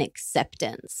love and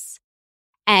acceptance.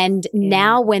 And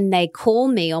now when they call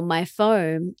me on my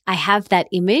phone, I have that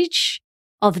image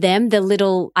of them,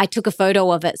 I took a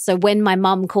photo of it. So when my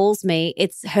mum calls me,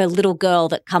 it's her little girl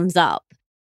that comes up.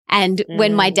 And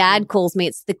when my dad calls me,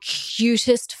 it's the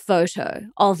cutest photo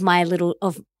of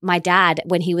my dad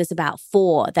when he was about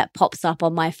 4 that pops up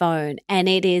on my phone. And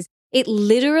it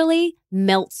literally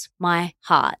melts my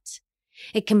heart.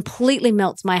 It completely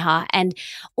melts my heart. And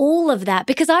all of that,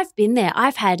 because I've been there,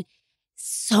 I've had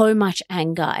so much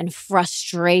anger and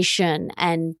frustration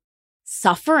and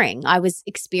suffering I was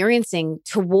experiencing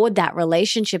toward that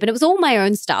relationship. And it was all my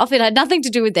own stuff. It had nothing to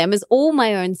do with them. It was all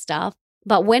my own stuff.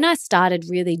 But when I started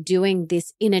really doing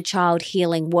this inner child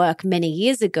healing work many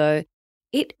years ago,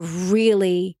 it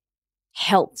really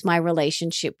helped my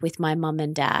relationship with my mum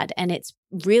and dad. And it's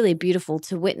really beautiful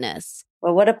to witness.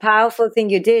 Well, what a powerful thing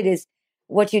you did is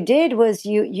what you did was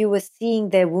you were seeing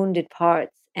their wounded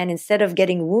parts. And instead of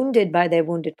getting wounded by their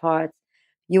wounded parts,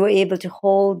 you were able to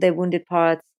hold their wounded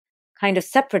parts kind of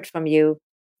separate from you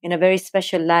in a very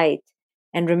special light.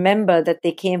 And remember that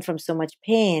they came from so much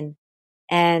pain.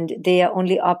 And they are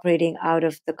only operating out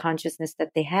of the consciousness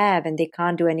that they have, and they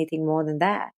can't do anything more than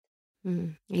that.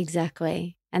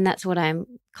 Exactly. And that's what I'm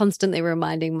constantly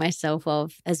reminding myself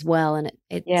of as well. And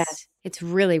it's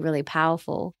really, really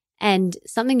powerful. And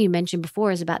something you mentioned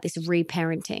before is about this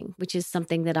reparenting, which is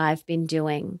something that I've been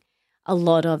doing a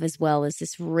lot of as well, as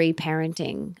this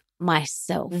reparenting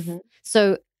myself. Mm-hmm.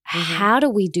 So Mm-hmm. how do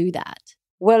we do that?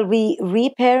 Well, we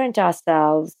reparent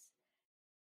ourselves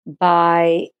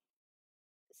by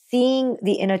seeing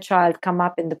the inner child come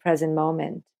up in the present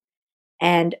moment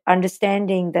and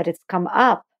understanding that it's come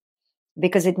up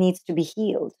because it needs to be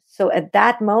healed. So at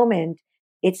that moment,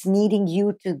 it's needing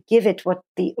you to give it what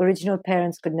the original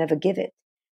parents could never give it,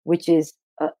 which is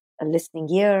a listening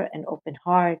ear, an open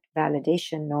heart,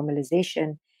 validation,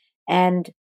 normalization, and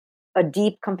a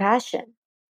deep compassion.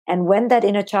 And when that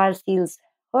inner child feels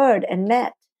heard and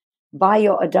met by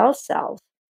your adult self,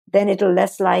 then it'll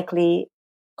less likely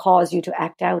cause you to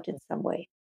act out in some way.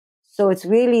 So it's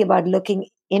really about looking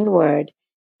inward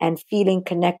and feeling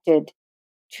connected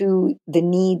to the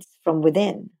needs from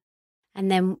within.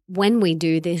 And then when we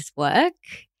do this work,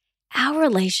 our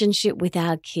relationship with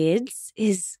our kids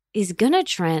is going to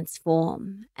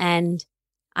transform. And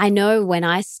I know when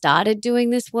I started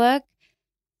doing this work,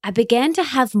 I began to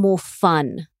have more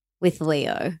fun with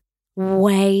Leo.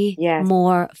 Way Yes.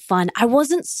 more fun. I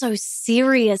wasn't so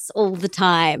serious all the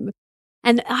time.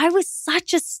 And I was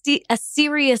such a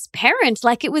serious parent.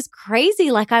 Like it was crazy.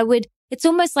 It's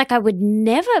almost like I would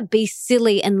never be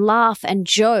silly and laugh and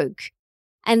joke.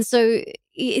 And so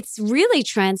it's really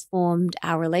transformed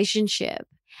our relationship.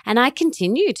 And I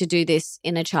continue to do this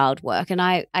inner child work, and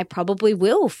I probably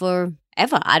will forever.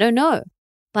 I don't know.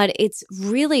 But it's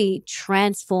really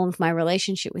transformed my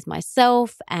relationship with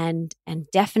myself and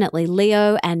definitely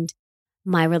Leo and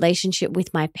my relationship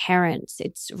with my parents.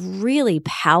 It's really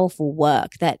powerful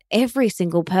work that every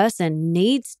single person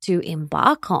needs to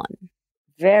embark on.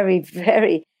 Very,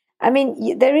 very. I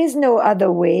mean, there is no other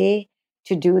way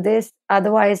to do this.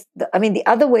 Otherwise, the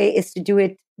other way is to do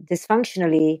it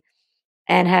dysfunctionally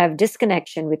and have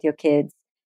disconnection with your kids.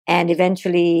 And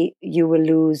eventually you will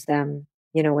lose them,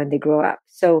 when they grow up.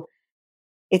 So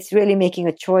it's really making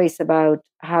a choice about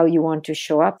how you want to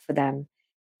show up for them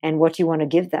and what you want to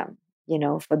give them,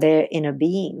 for their inner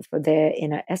being, for their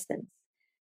inner essence.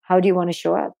 How do you want to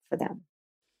show up for them?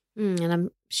 And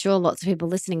I'm sure lots of people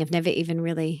listening have never even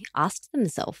really asked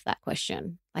themselves that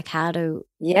question. Like, how do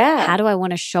Yeah. I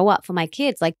want to show up for my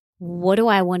kids? Like, what do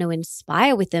I want to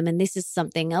inspire with them? And this is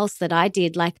something else that I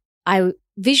did. Like, I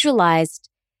visualized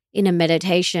in a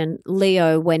meditation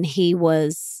Leo when he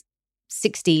was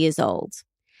 60 years old.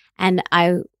 And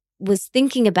I was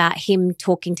thinking about him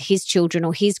talking to his children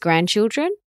or his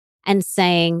grandchildren and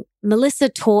saying, Melissa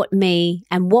taught me,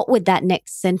 and what would that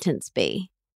next sentence be?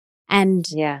 And,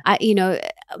 Yeah.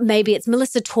 maybe it's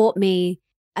Melissa taught me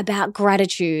about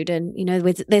gratitude and,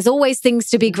 there's always things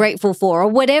to be grateful for or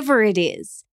whatever it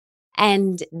is.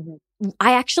 And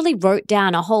I actually wrote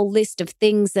down a whole list of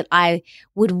things that I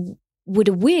would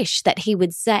wish that he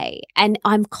would say. And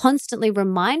I'm constantly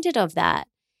reminded of that.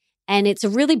 And it's a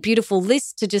really beautiful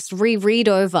list to just reread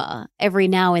over every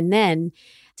now and then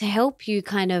to help you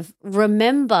kind of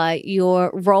remember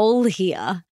your role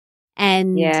here.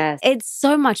 And Yes. it's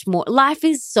so much more, life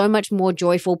is so much more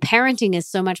joyful. Parenting is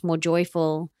so much more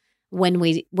joyful when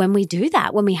we do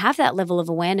that, when we have that level of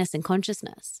awareness and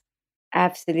consciousness.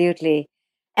 Absolutely.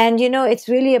 And, it's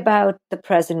really about the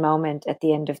present moment at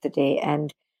the end of the day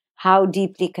and how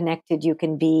deeply connected you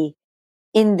can be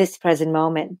in this present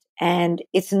moment. And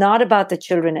it's not about the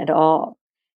children at all.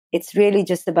 It's really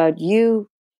just about you,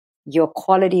 your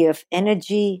quality of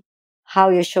energy, how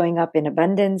you're showing up in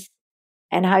abundance,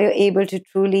 and how you're able to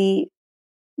truly,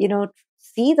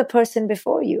 see the person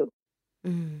before you.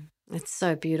 It's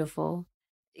so beautiful.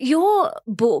 Your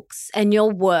books and your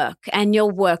work and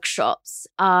your workshops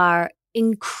are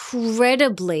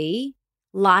incredibly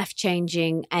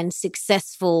life-changing and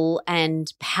successful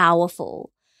and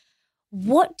powerful.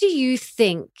 What do you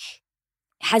think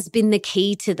has been the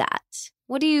key to that?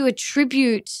 What do you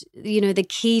attribute, the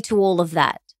key to all of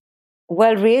that?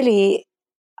 Well, really,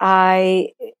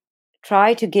 I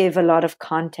try to give a lot of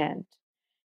content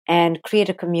and create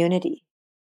a community.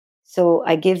 So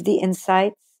I give the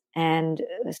insights and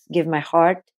give my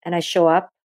heart, and I show up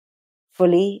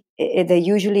fully. They're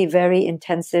usually very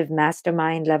intensive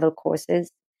mastermind level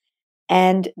courses.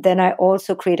 And then I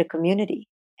also create a community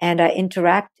and I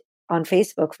interact on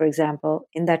Facebook, for example,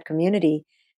 in that community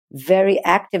very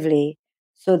actively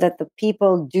so that the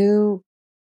people do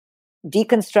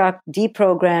deconstruct,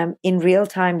 deprogram in real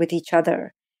time with each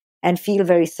other and feel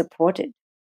very supported.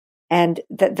 And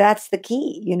that's the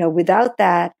key. Without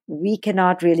that, we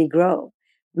cannot really grow.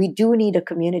 We do need a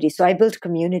community. So I built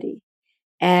community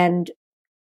and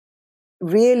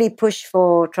really push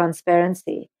for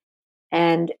transparency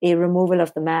and a removal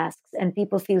of the masks. And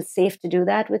people feel safe to do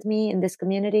that with me in this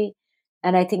community.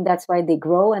 And I think that's why they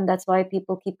grow, and that's why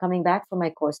people keep coming back for my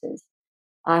courses.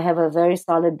 I have a very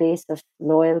solid base of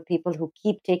loyal people who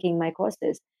keep taking my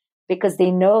courses because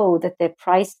they know that they're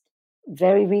priced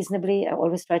very reasonably. I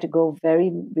always try to go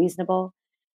very reasonable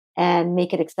and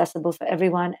make it accessible for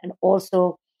everyone. And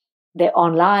also, they're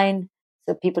online,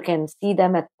 so people can see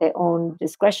them at their own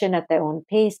discretion, at their own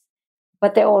pace.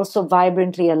 But they're also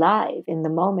vibrantly alive in the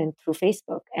moment through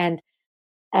Facebook. And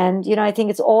I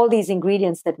think it's all these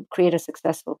ingredients that create a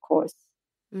successful course.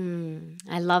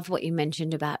 I love what you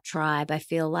mentioned about tribe. I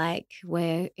feel like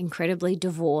we're incredibly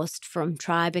divorced from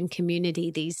tribe and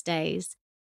community these days.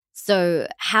 So,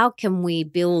 how can we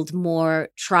build more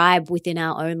tribe within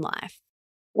our own life?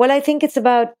 Well, I think it's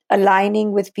about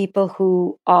aligning with people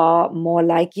who are more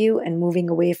like you and moving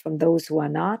away from those who are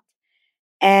not.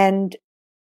 And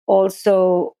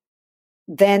also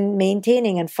then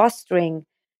maintaining and fostering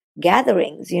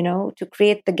gatherings, to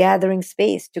create the gathering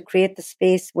space, to create the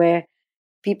space where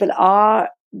people are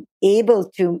able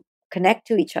to connect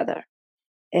to each other,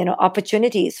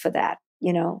 opportunities for that.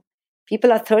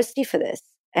 People are thirsty for this,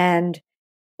 and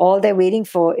all they're waiting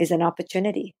for is an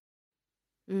opportunity.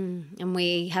 And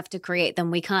we have to create them.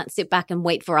 We can't sit back and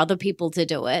wait for other people to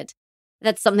do it.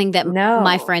 That's something that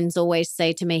my No. friends always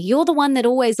say to me. You're the one that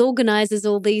always organizes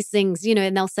all these things,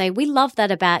 and they'll say, we love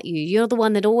that about you. You're the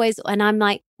one that always, and I'm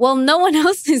like, well, no one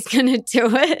else is going to do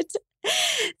it.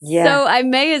 Yeah. So I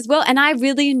may as well. And I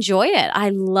really enjoy it. I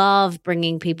love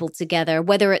bringing people together,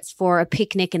 whether it's for a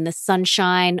picnic in the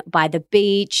sunshine by the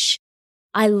beach.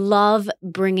 I love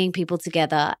bringing people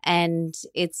together, and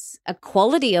it's a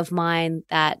quality of mine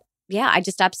that, I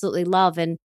just absolutely love,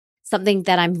 and something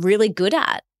that I'm really good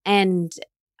at. And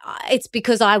it's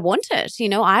because I want it.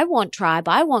 I want tribe,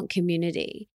 I want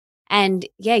community. And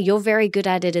you're very good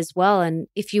at it as well. And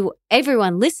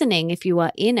everyone listening, if you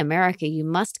are in America, you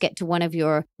must get to one of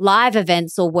your live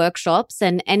events or workshops,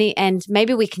 and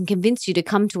maybe we can convince you to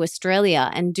come to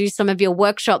Australia and do some of your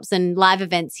workshops and live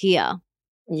events here.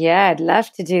 Yeah, I'd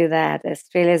love to do that.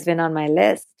 Australia's been on my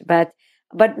list, but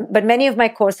many of my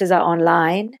courses are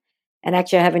online, and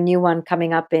actually I have a new one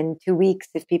coming up in 2 weeks.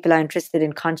 If people are interested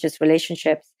in conscious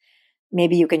relationships,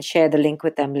 maybe you can share the link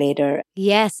with them later.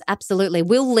 Yes, absolutely.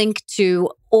 We'll link to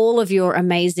all of your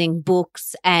amazing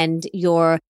books and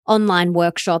your online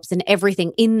workshops and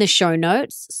everything in the show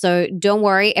notes. So don't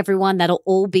worry, everyone, that'll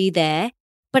all be there.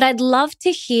 But I'd love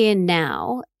to hear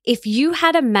now, if you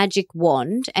had a magic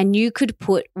wand and you could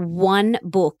put one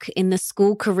book in the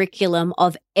school curriculum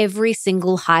of every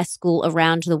single high school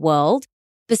around the world,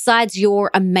 besides your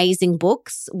amazing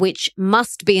books, which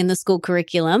must be in the school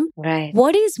curriculum, Right.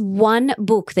 what is one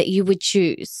book that you would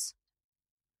choose?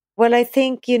 Well, I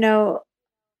think,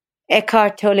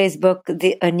 Eckhart Tolle's book,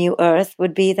 A New Earth,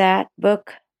 would be that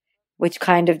book, which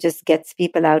kind of just gets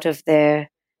people out of their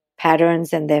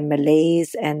patterns and their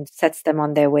malaise and sets them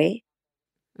on their way.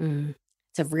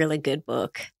 It's a really good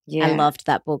book. Yeah. I loved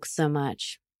that book so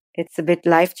much. It's a bit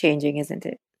life-changing, isn't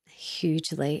it?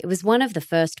 Hugely. It was one of the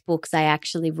first books I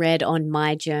actually read on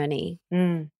my journey,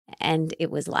 and it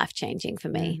was life-changing for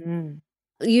me.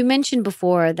 Mm-hmm. You mentioned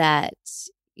before that,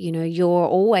 you're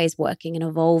always working and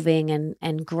evolving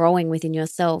and growing within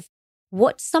yourself.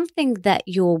 What's something that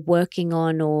you're working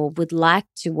on or would like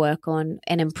to work on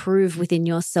and improve within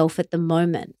yourself at the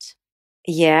moment?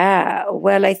 Yeah,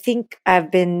 well, I think I've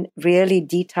been really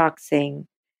detoxing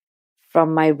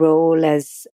from my role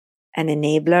as an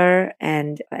enabler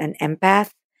and an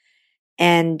empath,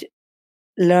 and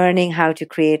learning how to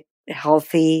create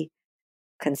healthy,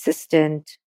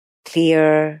 consistent,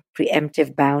 clear,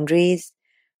 preemptive boundaries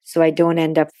so I don't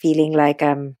end up feeling like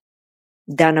I'm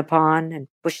done upon and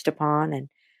pushed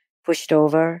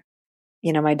over.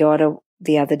 My daughter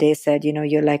the other day said,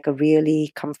 you're like a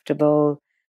really comfortable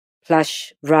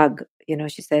plush rug.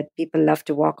 She said, people love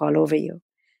to walk all over you.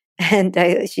 And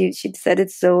she said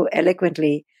it so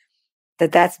eloquently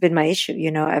that's been my issue.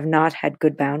 I've not had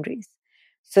good boundaries.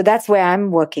 So that's where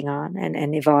I'm working on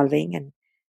and evolving. And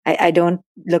I don't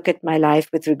look at my life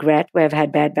with regret where I've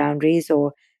had bad boundaries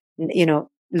or,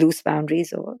 loose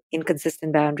boundaries or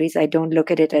inconsistent boundaries. I don't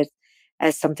look at it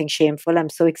as something shameful. I'm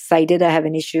so excited I have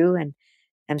an issue, and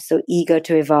I'm so eager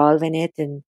to evolve in it.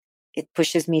 And it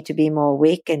pushes me to be more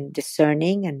awake and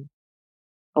discerning and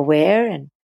aware and,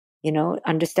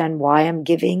 understand why I'm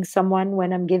giving someone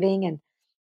when I'm giving and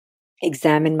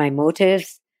examine my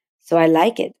motives. So I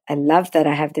like it. I love that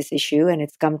I have this issue, and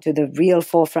it's come to the real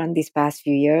forefront these past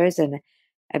few years. And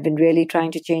I've been really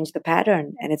trying to change the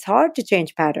pattern. And it's hard to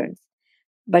change patterns,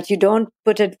 but you don't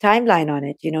put a timeline on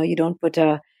it. You don't put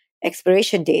a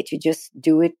expiration date. You just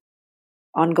do it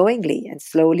ongoingly and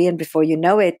slowly. And before you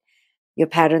know it, your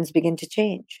patterns begin to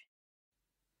change.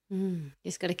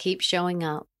 Just got to keep showing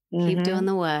up, keep Mm-hmm. doing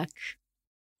the work.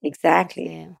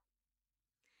 Exactly. Yeah.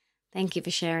 Thank you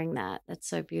for sharing that. That's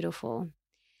so beautiful.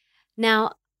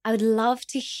 Now, I would love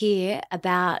to hear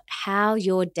about how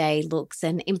your day looks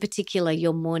and, in particular,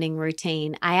 your morning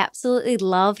routine. I absolutely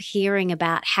love hearing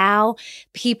about how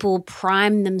people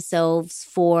prime themselves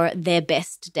for their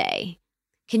best day.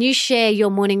 Can you share your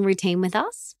morning routine with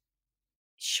us?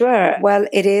 Sure. Well,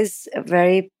 it is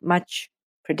very much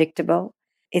predictable.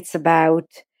 It's about,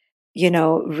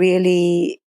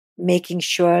 really making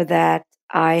sure that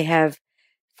I have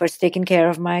first taken care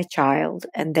of my child,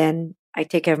 and then I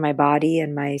take care of my body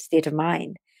and my state of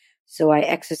mind. So I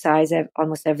exercise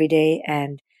almost every day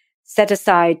and set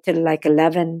aside till like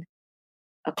 11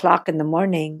 o'clock in the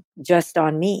morning just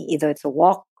on me. Either it's a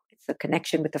walk, it's a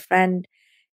connection with a friend,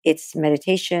 it's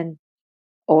meditation,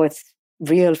 or it's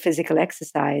real physical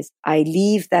exercise. I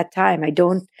leave that time. I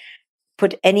don't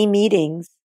put any meetings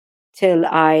till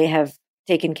I have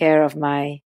taken care of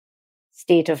my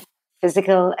state of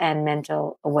physical and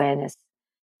mental awareness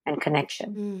and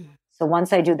connection. So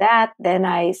once I do that, then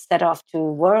I set off to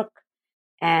work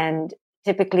and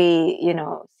typically,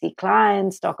 see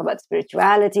clients, talk about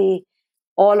spirituality,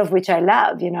 all of which I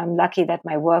love. I'm lucky that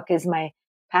my work is my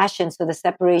passion. So the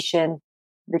separation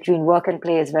between work and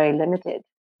play is very limited.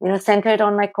 Centered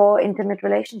on my core intimate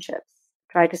relationships.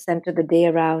 Try to center the day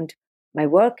around my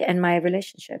work and my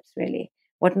relationships, really.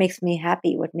 What makes me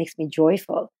happy? What makes me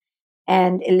joyful?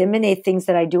 And eliminate things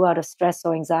that I do out of stress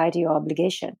or anxiety or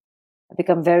obligation. I've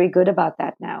become very good about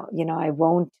that now. I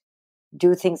won't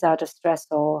do things out of stress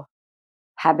or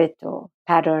habit or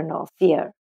pattern or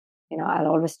fear. I'll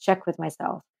always check with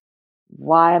myself.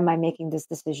 Why am I making this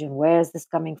decision? Where is this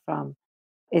coming from?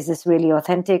 Is this really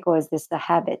authentic or is this a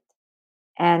habit?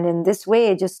 And in this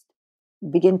way, just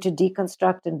begin to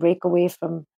deconstruct and break away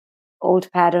from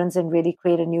old patterns and really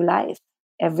create a new life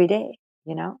every day.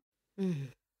 Mm,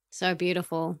 so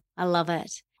beautiful. I love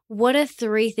it. What are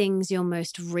 3 things you're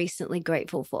most recently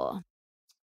grateful for?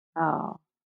 Oh,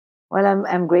 well,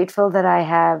 I'm grateful that I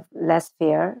have less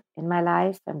fear in my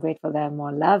life. I'm grateful that I have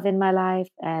more love in my life.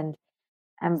 And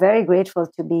I'm very grateful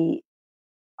to be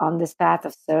on this path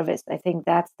of service. I think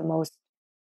that's the most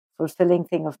fulfilling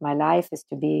thing of my life is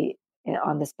to be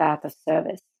on this path of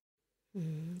service.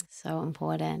 So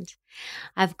important.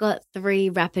 I've got 3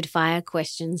 rapid fire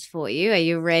questions for you. Are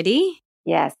you ready?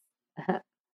 Yes.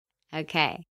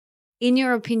 Okay. In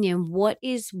your opinion, what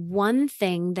is one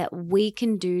thing that we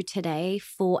can do today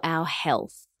for our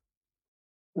health?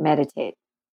 Meditate.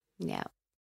 Yeah.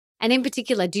 And in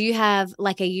particular, do you have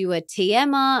are you a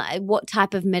TMer? What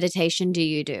type of meditation do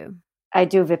you do? I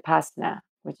do Vipassana,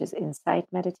 which is insight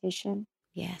meditation.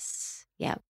 Yes.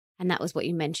 Yeah. And that was what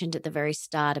you mentioned at the very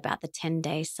start about the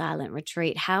 10-day silent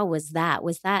retreat. How was that?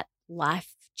 Was that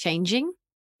life changing?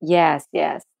 Yes,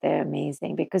 yes, they're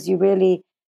amazing because you really,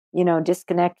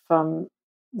 disconnect from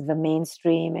the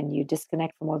mainstream and you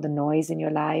disconnect from all the noise in your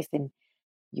life and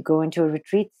you go into a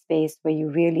retreat space where you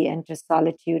really enter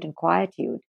solitude and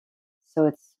quietude. So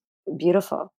it's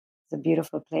beautiful. It's a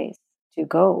beautiful place to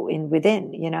go in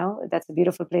within. That's a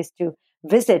beautiful place to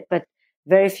visit, but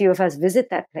very few of us visit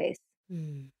that place.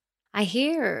 Mm. I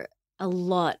hear a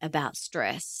lot about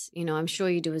stress. I'm sure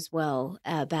you do as well,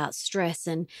 about stress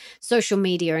and social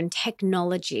media and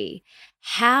technology.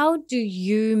 How do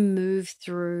you move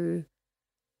through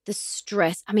the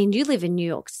stress? I mean, you live in New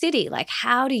York City.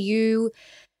 How do you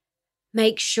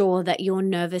make sure that your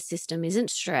nervous system isn't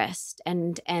stressed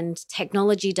and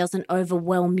technology doesn't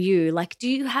overwhelm you? Do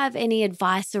you have any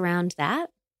advice around that?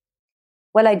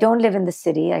 Well, I don't live in the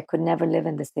city. I could never live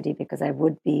in the city because I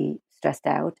would be stressed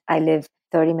out. I live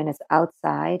 30 minutes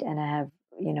outside and I have,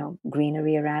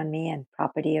 greenery around me and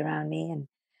property around me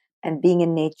and being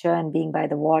in nature and being by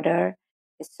the water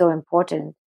is so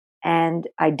important. And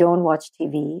I don't watch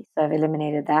TV, so I've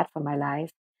eliminated that from my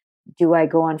life. Do I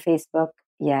go on Facebook?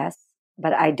 Yes,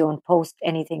 but I don't post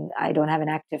anything. I don't have an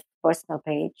active personal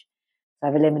page, so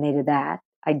I've eliminated that.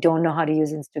 I don't know how to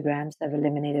use Instagram, so I've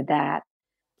eliminated that.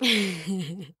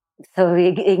 So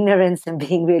ignorance and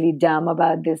being really dumb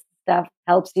about this stuff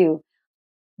helps you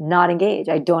not engage.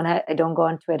 I don't go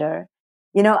on Twitter.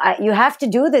 You have to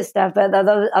do this stuff, but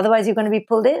otherwise you're going to be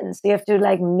pulled in. So you have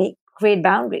to create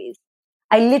boundaries.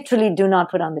 I literally do not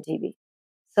put on the TV.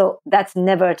 So that's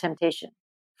never a temptation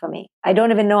for me. I don't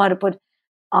even know how to put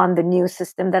on the new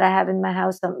system that I have in my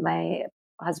house. My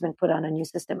husband put on a new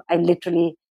system. I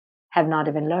literally have not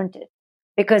even learned it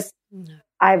because No.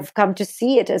 I've come to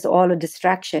see it as all a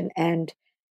distraction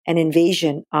an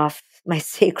invasion of my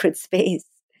sacred space.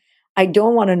 I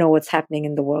don't want to know what's happening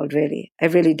in the world, really. I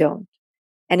really don't.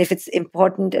 And if it's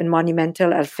important and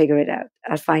monumental, I'll figure it out.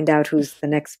 I'll find out who's the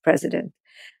next president.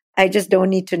 I just don't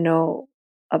need to know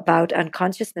about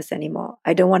unconsciousness anymore.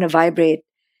 I don't want to vibrate.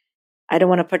 I don't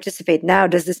want to participate. Now,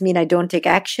 does this mean I don't take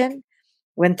action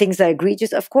when things are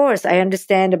egregious? Of course, I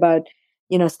understand about,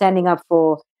 standing up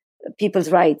for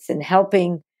people's rights and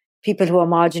helping people who are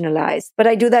marginalized. But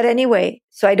I do that anyway.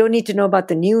 So I don't need to know about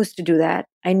the news to do that.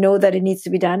 I know that it needs to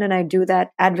be done, and I do that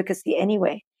advocacy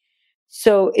anyway.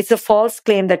 So it's a false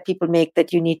claim that people make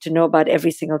that you need to know about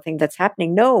every single thing that's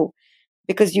happening. No,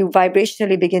 because you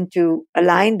vibrationally begin to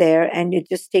align there and it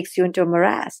just takes you into a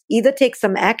morass. Either take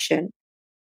some action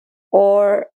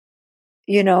or,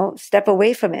 step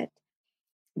away from it.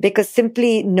 Because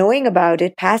simply knowing about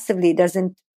it passively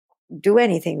doesn't do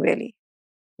anything really.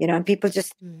 And people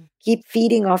just keep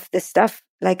feeding off this stuff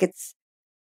like it's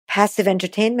passive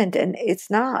entertainment, and it's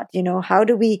not. How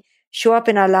do we show up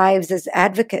in our lives as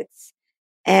advocates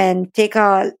and take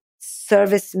our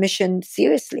service mission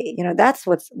seriously? That's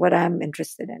what I'm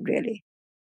interested in, really.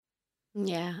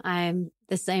 Yeah, I'm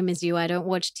the same as you. I don't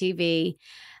watch TV.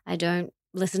 I don't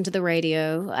listen to the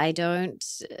radio. I don't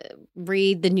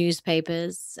read the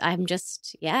newspapers. I'm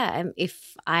just,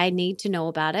 if I need to know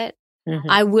about it,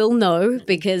 I will know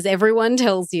because everyone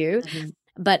tells you.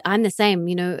 But I'm the same.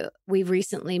 We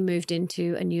recently moved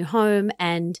into a new home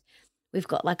and we've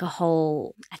got like a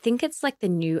whole, I think it's like the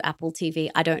new Apple TV.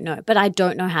 I don't know, but I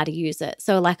don't know how to use it.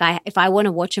 So like if I want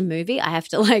to watch a movie, I have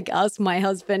to like ask my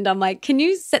husband, I'm like, can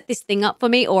you set this thing up for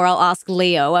me? Or I'll ask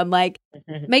Leo, I'm like,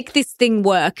 make this thing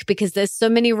work because there's so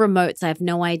many remotes. I have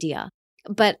no idea.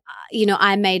 But,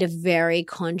 I made a very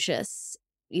conscious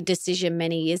decision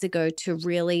many years ago to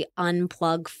really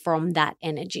unplug from that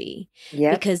energy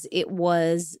because it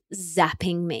was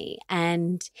zapping me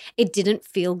and it didn't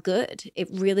feel good. It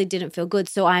really didn't feel good.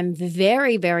 So I'm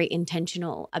very, very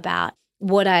intentional about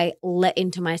what I let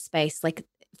into my space. Like,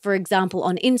 for example,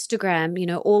 on Instagram,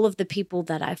 all of the people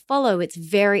that I follow, it's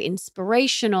very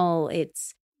inspirational.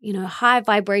 It's, high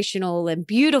vibrational and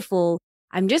beautiful.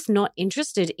 I'm just not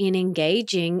interested in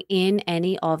engaging in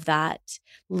any of that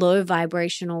low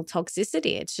vibrational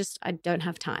toxicity. It's just, I don't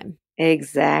have time.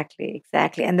 Exactly.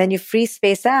 And then you free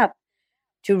space up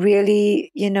to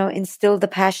really, instill the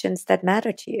passions that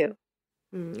matter to you.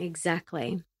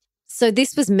 Exactly. So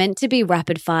this was meant to be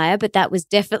rapid fire, but that was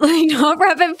definitely not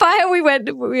rapid fire. We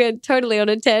went totally on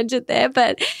a tangent there,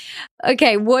 but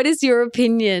okay. What is your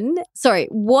opinion?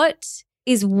 What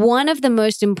is one of the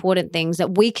most important things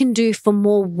that we can do for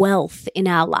more wealth in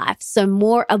our life? So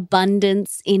more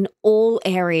abundance in all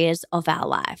areas of our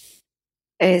life.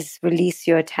 Is release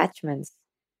your attachments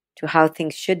to how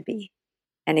things should be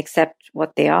and accept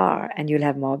what they are, and you'll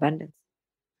have more abundance.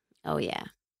 Oh, yeah.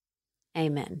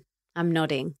 Amen. I'm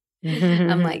nodding.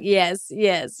 I'm like, yes.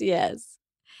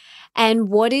 And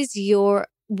what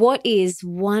is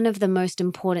one of the most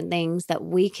important things that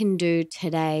we can do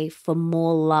today for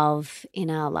more love in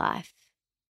our life?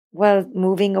 Well,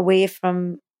 moving away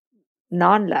from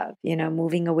non-love,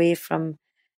 moving away from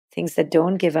things that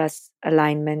don't give us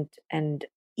alignment and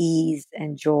ease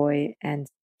and joy and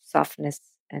softness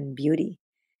and beauty,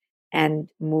 and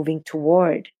moving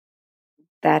toward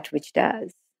that which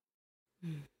does.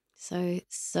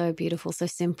 So beautiful, so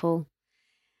simple.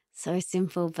 So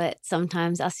simple, but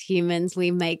sometimes us humans,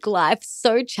 we make life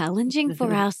so challenging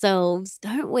for ourselves,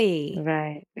 don't we?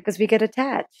 Right, because we get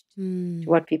attached to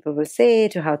what people will say,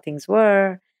 to how things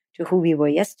were, to who we were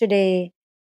yesterday,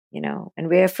 and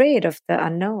we're afraid of the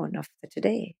unknown of the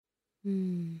today.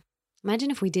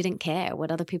 Imagine if we didn't care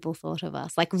what other people thought of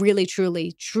us, like really,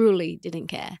 truly, truly didn't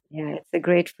care. Yeah, it's a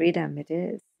great freedom. It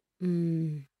is.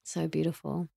 So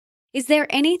beautiful. Is there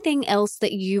anything else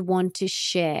that you want to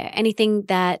share? Anything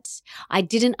that I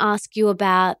didn't ask you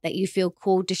about that you feel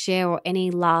called to share, or any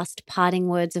last parting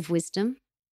words of wisdom?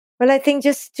 Well, I think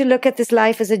just to look at this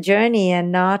life as a journey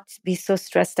and not be so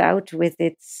stressed out with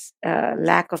its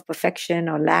lack of perfection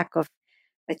or lack of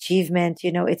achievement.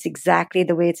 It's exactly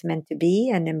the way it's meant to be,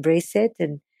 and embrace it,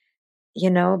 and,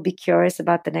 be curious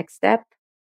about the next step.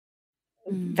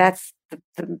 That's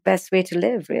the best way to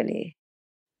live, really.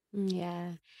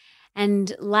 Yeah.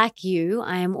 And like you,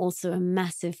 I am also a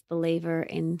massive believer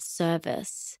in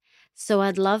service. So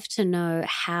I'd love to know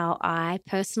how I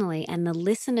personally and the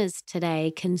listeners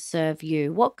today can serve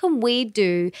you. What can we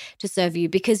do to serve you?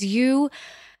 Because you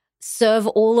serve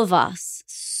all of us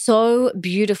so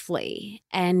beautifully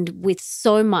and with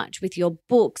so much, with your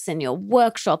books and your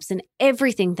workshops and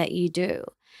everything that you do.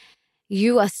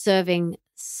 You are serving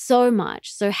so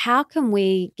much. So how can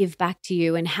we give back to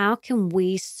you and how can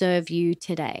we serve you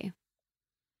today?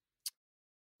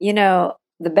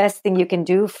 The best thing you can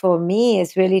do for me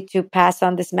is really to pass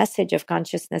on this message of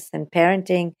consciousness and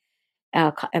parenting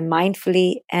and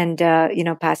mindfully and,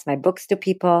 pass my books to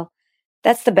people.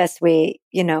 That's the best way,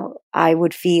 I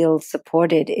would feel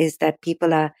supported is that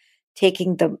people are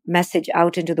taking the message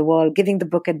out into the world, giving the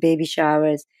book at baby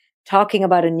showers, talking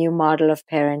about a new model of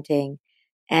parenting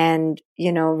and,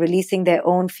 releasing their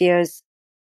own fears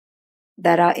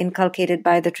that are inculcated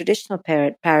by the traditional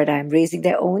paradigm. Raising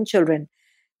their own children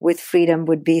with freedom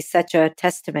would be such a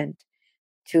testament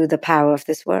to the power of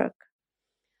this work.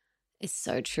 It's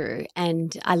so true.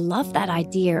 And I love that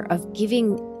idea of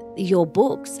giving your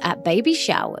books at baby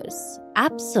showers.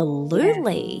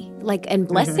 Absolutely. Yeah. And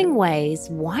blessing ways.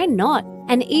 Why not?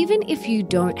 And even if you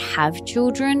don't have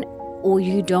children or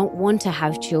you don't want to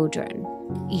have children,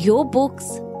 your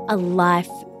books are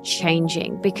life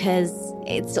changing because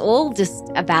it's all just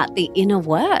about the inner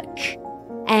work.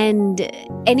 And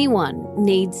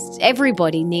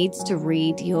everybody needs to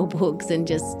read your books and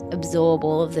just absorb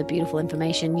all of the beautiful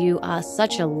information. You are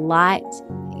such a light.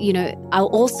 I'll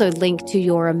also link to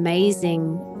your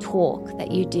amazing talk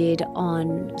that you did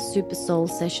on Super Soul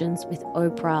Sessions with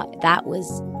Oprah. That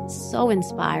was so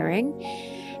inspiring.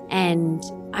 And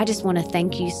I just want to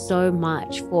thank you so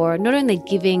much for not only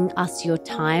giving us your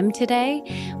time today,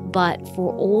 but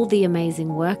for all the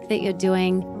amazing work that you're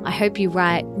doing. I hope you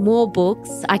write more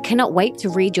books. I cannot wait to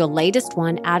read your latest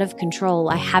one, Out of Control.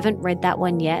 I haven't read that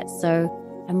one yet, so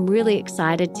I'm really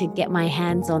excited to get my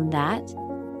hands on that.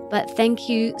 But thank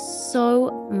you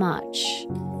so much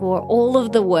for all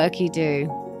of the work you do.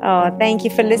 Oh, thank you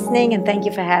for listening and thank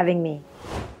you for having me.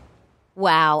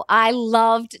 Wow, I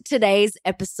loved today's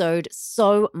episode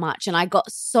so much and I got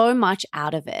so much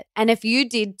out of it. And if you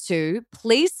did too,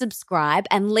 please subscribe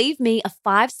and leave me a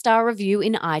 5-star review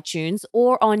in iTunes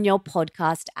or on your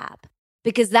podcast app,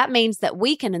 because that means that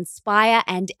we can inspire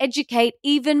and educate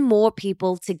even more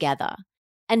people together.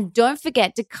 And don't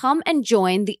forget to come and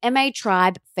join the MA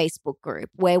Tribe Facebook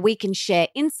group where we can share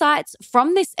insights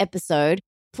from this episode.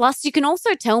 Plus, you can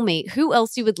also tell me who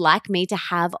else you would like me to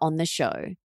have on the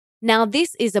show. Now,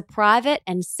 this is a private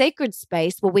and sacred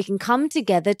space where we can come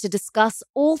together to discuss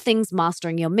all things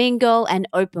Mastering Your Mean Girl and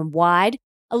Open Wide,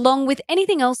 along with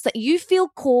anything else that you feel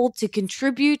called to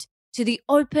contribute to the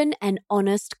open and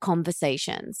honest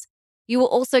conversations. You will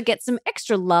also get some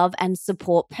extra love and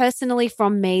support personally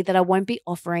from me that I won't be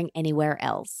offering anywhere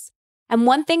else. And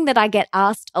one thing that I get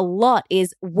asked a lot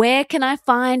is, where can I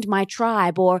find my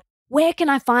tribe, or where can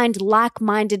I find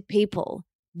like-minded people?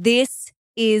 This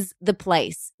is the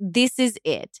place. This is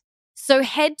it. So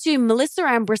head to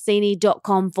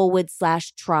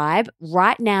melissaambrosini.com/tribe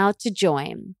right now to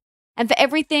join. And for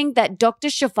everything that Dr.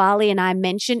 Shefali and I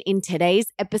mentioned in today's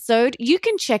episode, you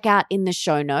can check out in the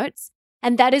show notes.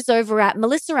 And that is over at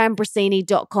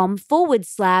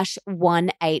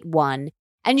melissaambrosini.com/181.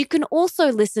 And you can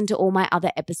also listen to all my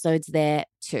other episodes there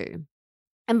too.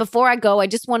 And before I go, I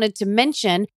just wanted to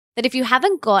mention that if you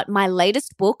haven't got my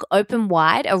latest book, Open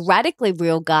Wide, A Radically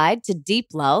Real Guide to Deep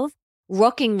Love,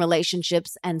 Rocking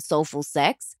Relationships, and Soulful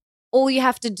Sex, all you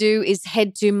have to do is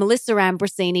head to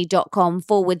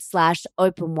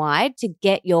melissaambrosini.com/openwide to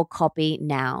get your copy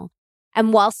now.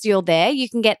 And whilst you're there, you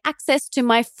can get access to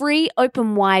my free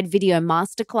Open Wide video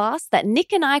masterclass that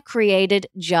Nick and I created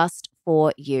just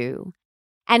for you.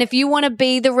 And if you want to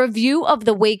be the review of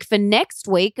the week for next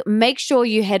week, make sure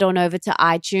you head on over to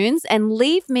iTunes and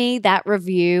leave me that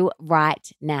review right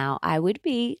now. I would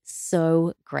be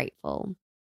so grateful.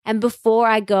 And before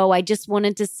I go, I just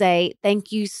wanted to say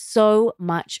thank you so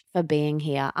much for being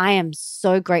here. I am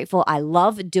so grateful. I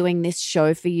love doing this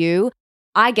show for you.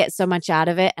 I get so much out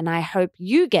of it, and I hope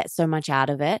you get so much out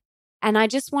of it. And I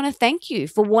just want to thank you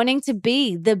for wanting to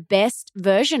be the best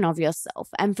version of yourself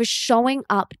and for showing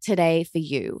up today for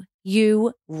you.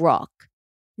 You rock.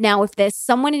 Now, if there's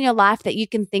someone in your life that you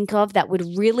can think of that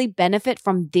would really benefit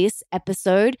from this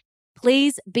episode,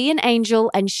 please be an angel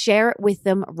and share it with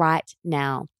them right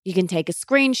now. You can take a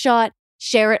screenshot,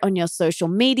 share it on your social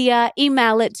media,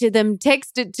 email it to them,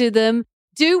 text it to them,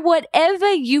 do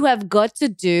whatever you have got to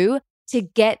do to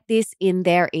get this in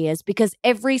their ears, because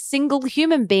every single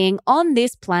human being on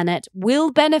this planet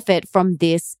will benefit from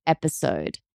this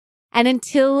episode. And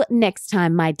until next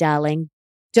time, my darling,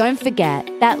 don't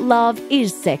forget that love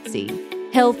is sexy,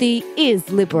 healthy is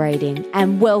liberating,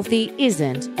 and wealthy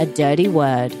isn't a dirty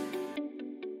word.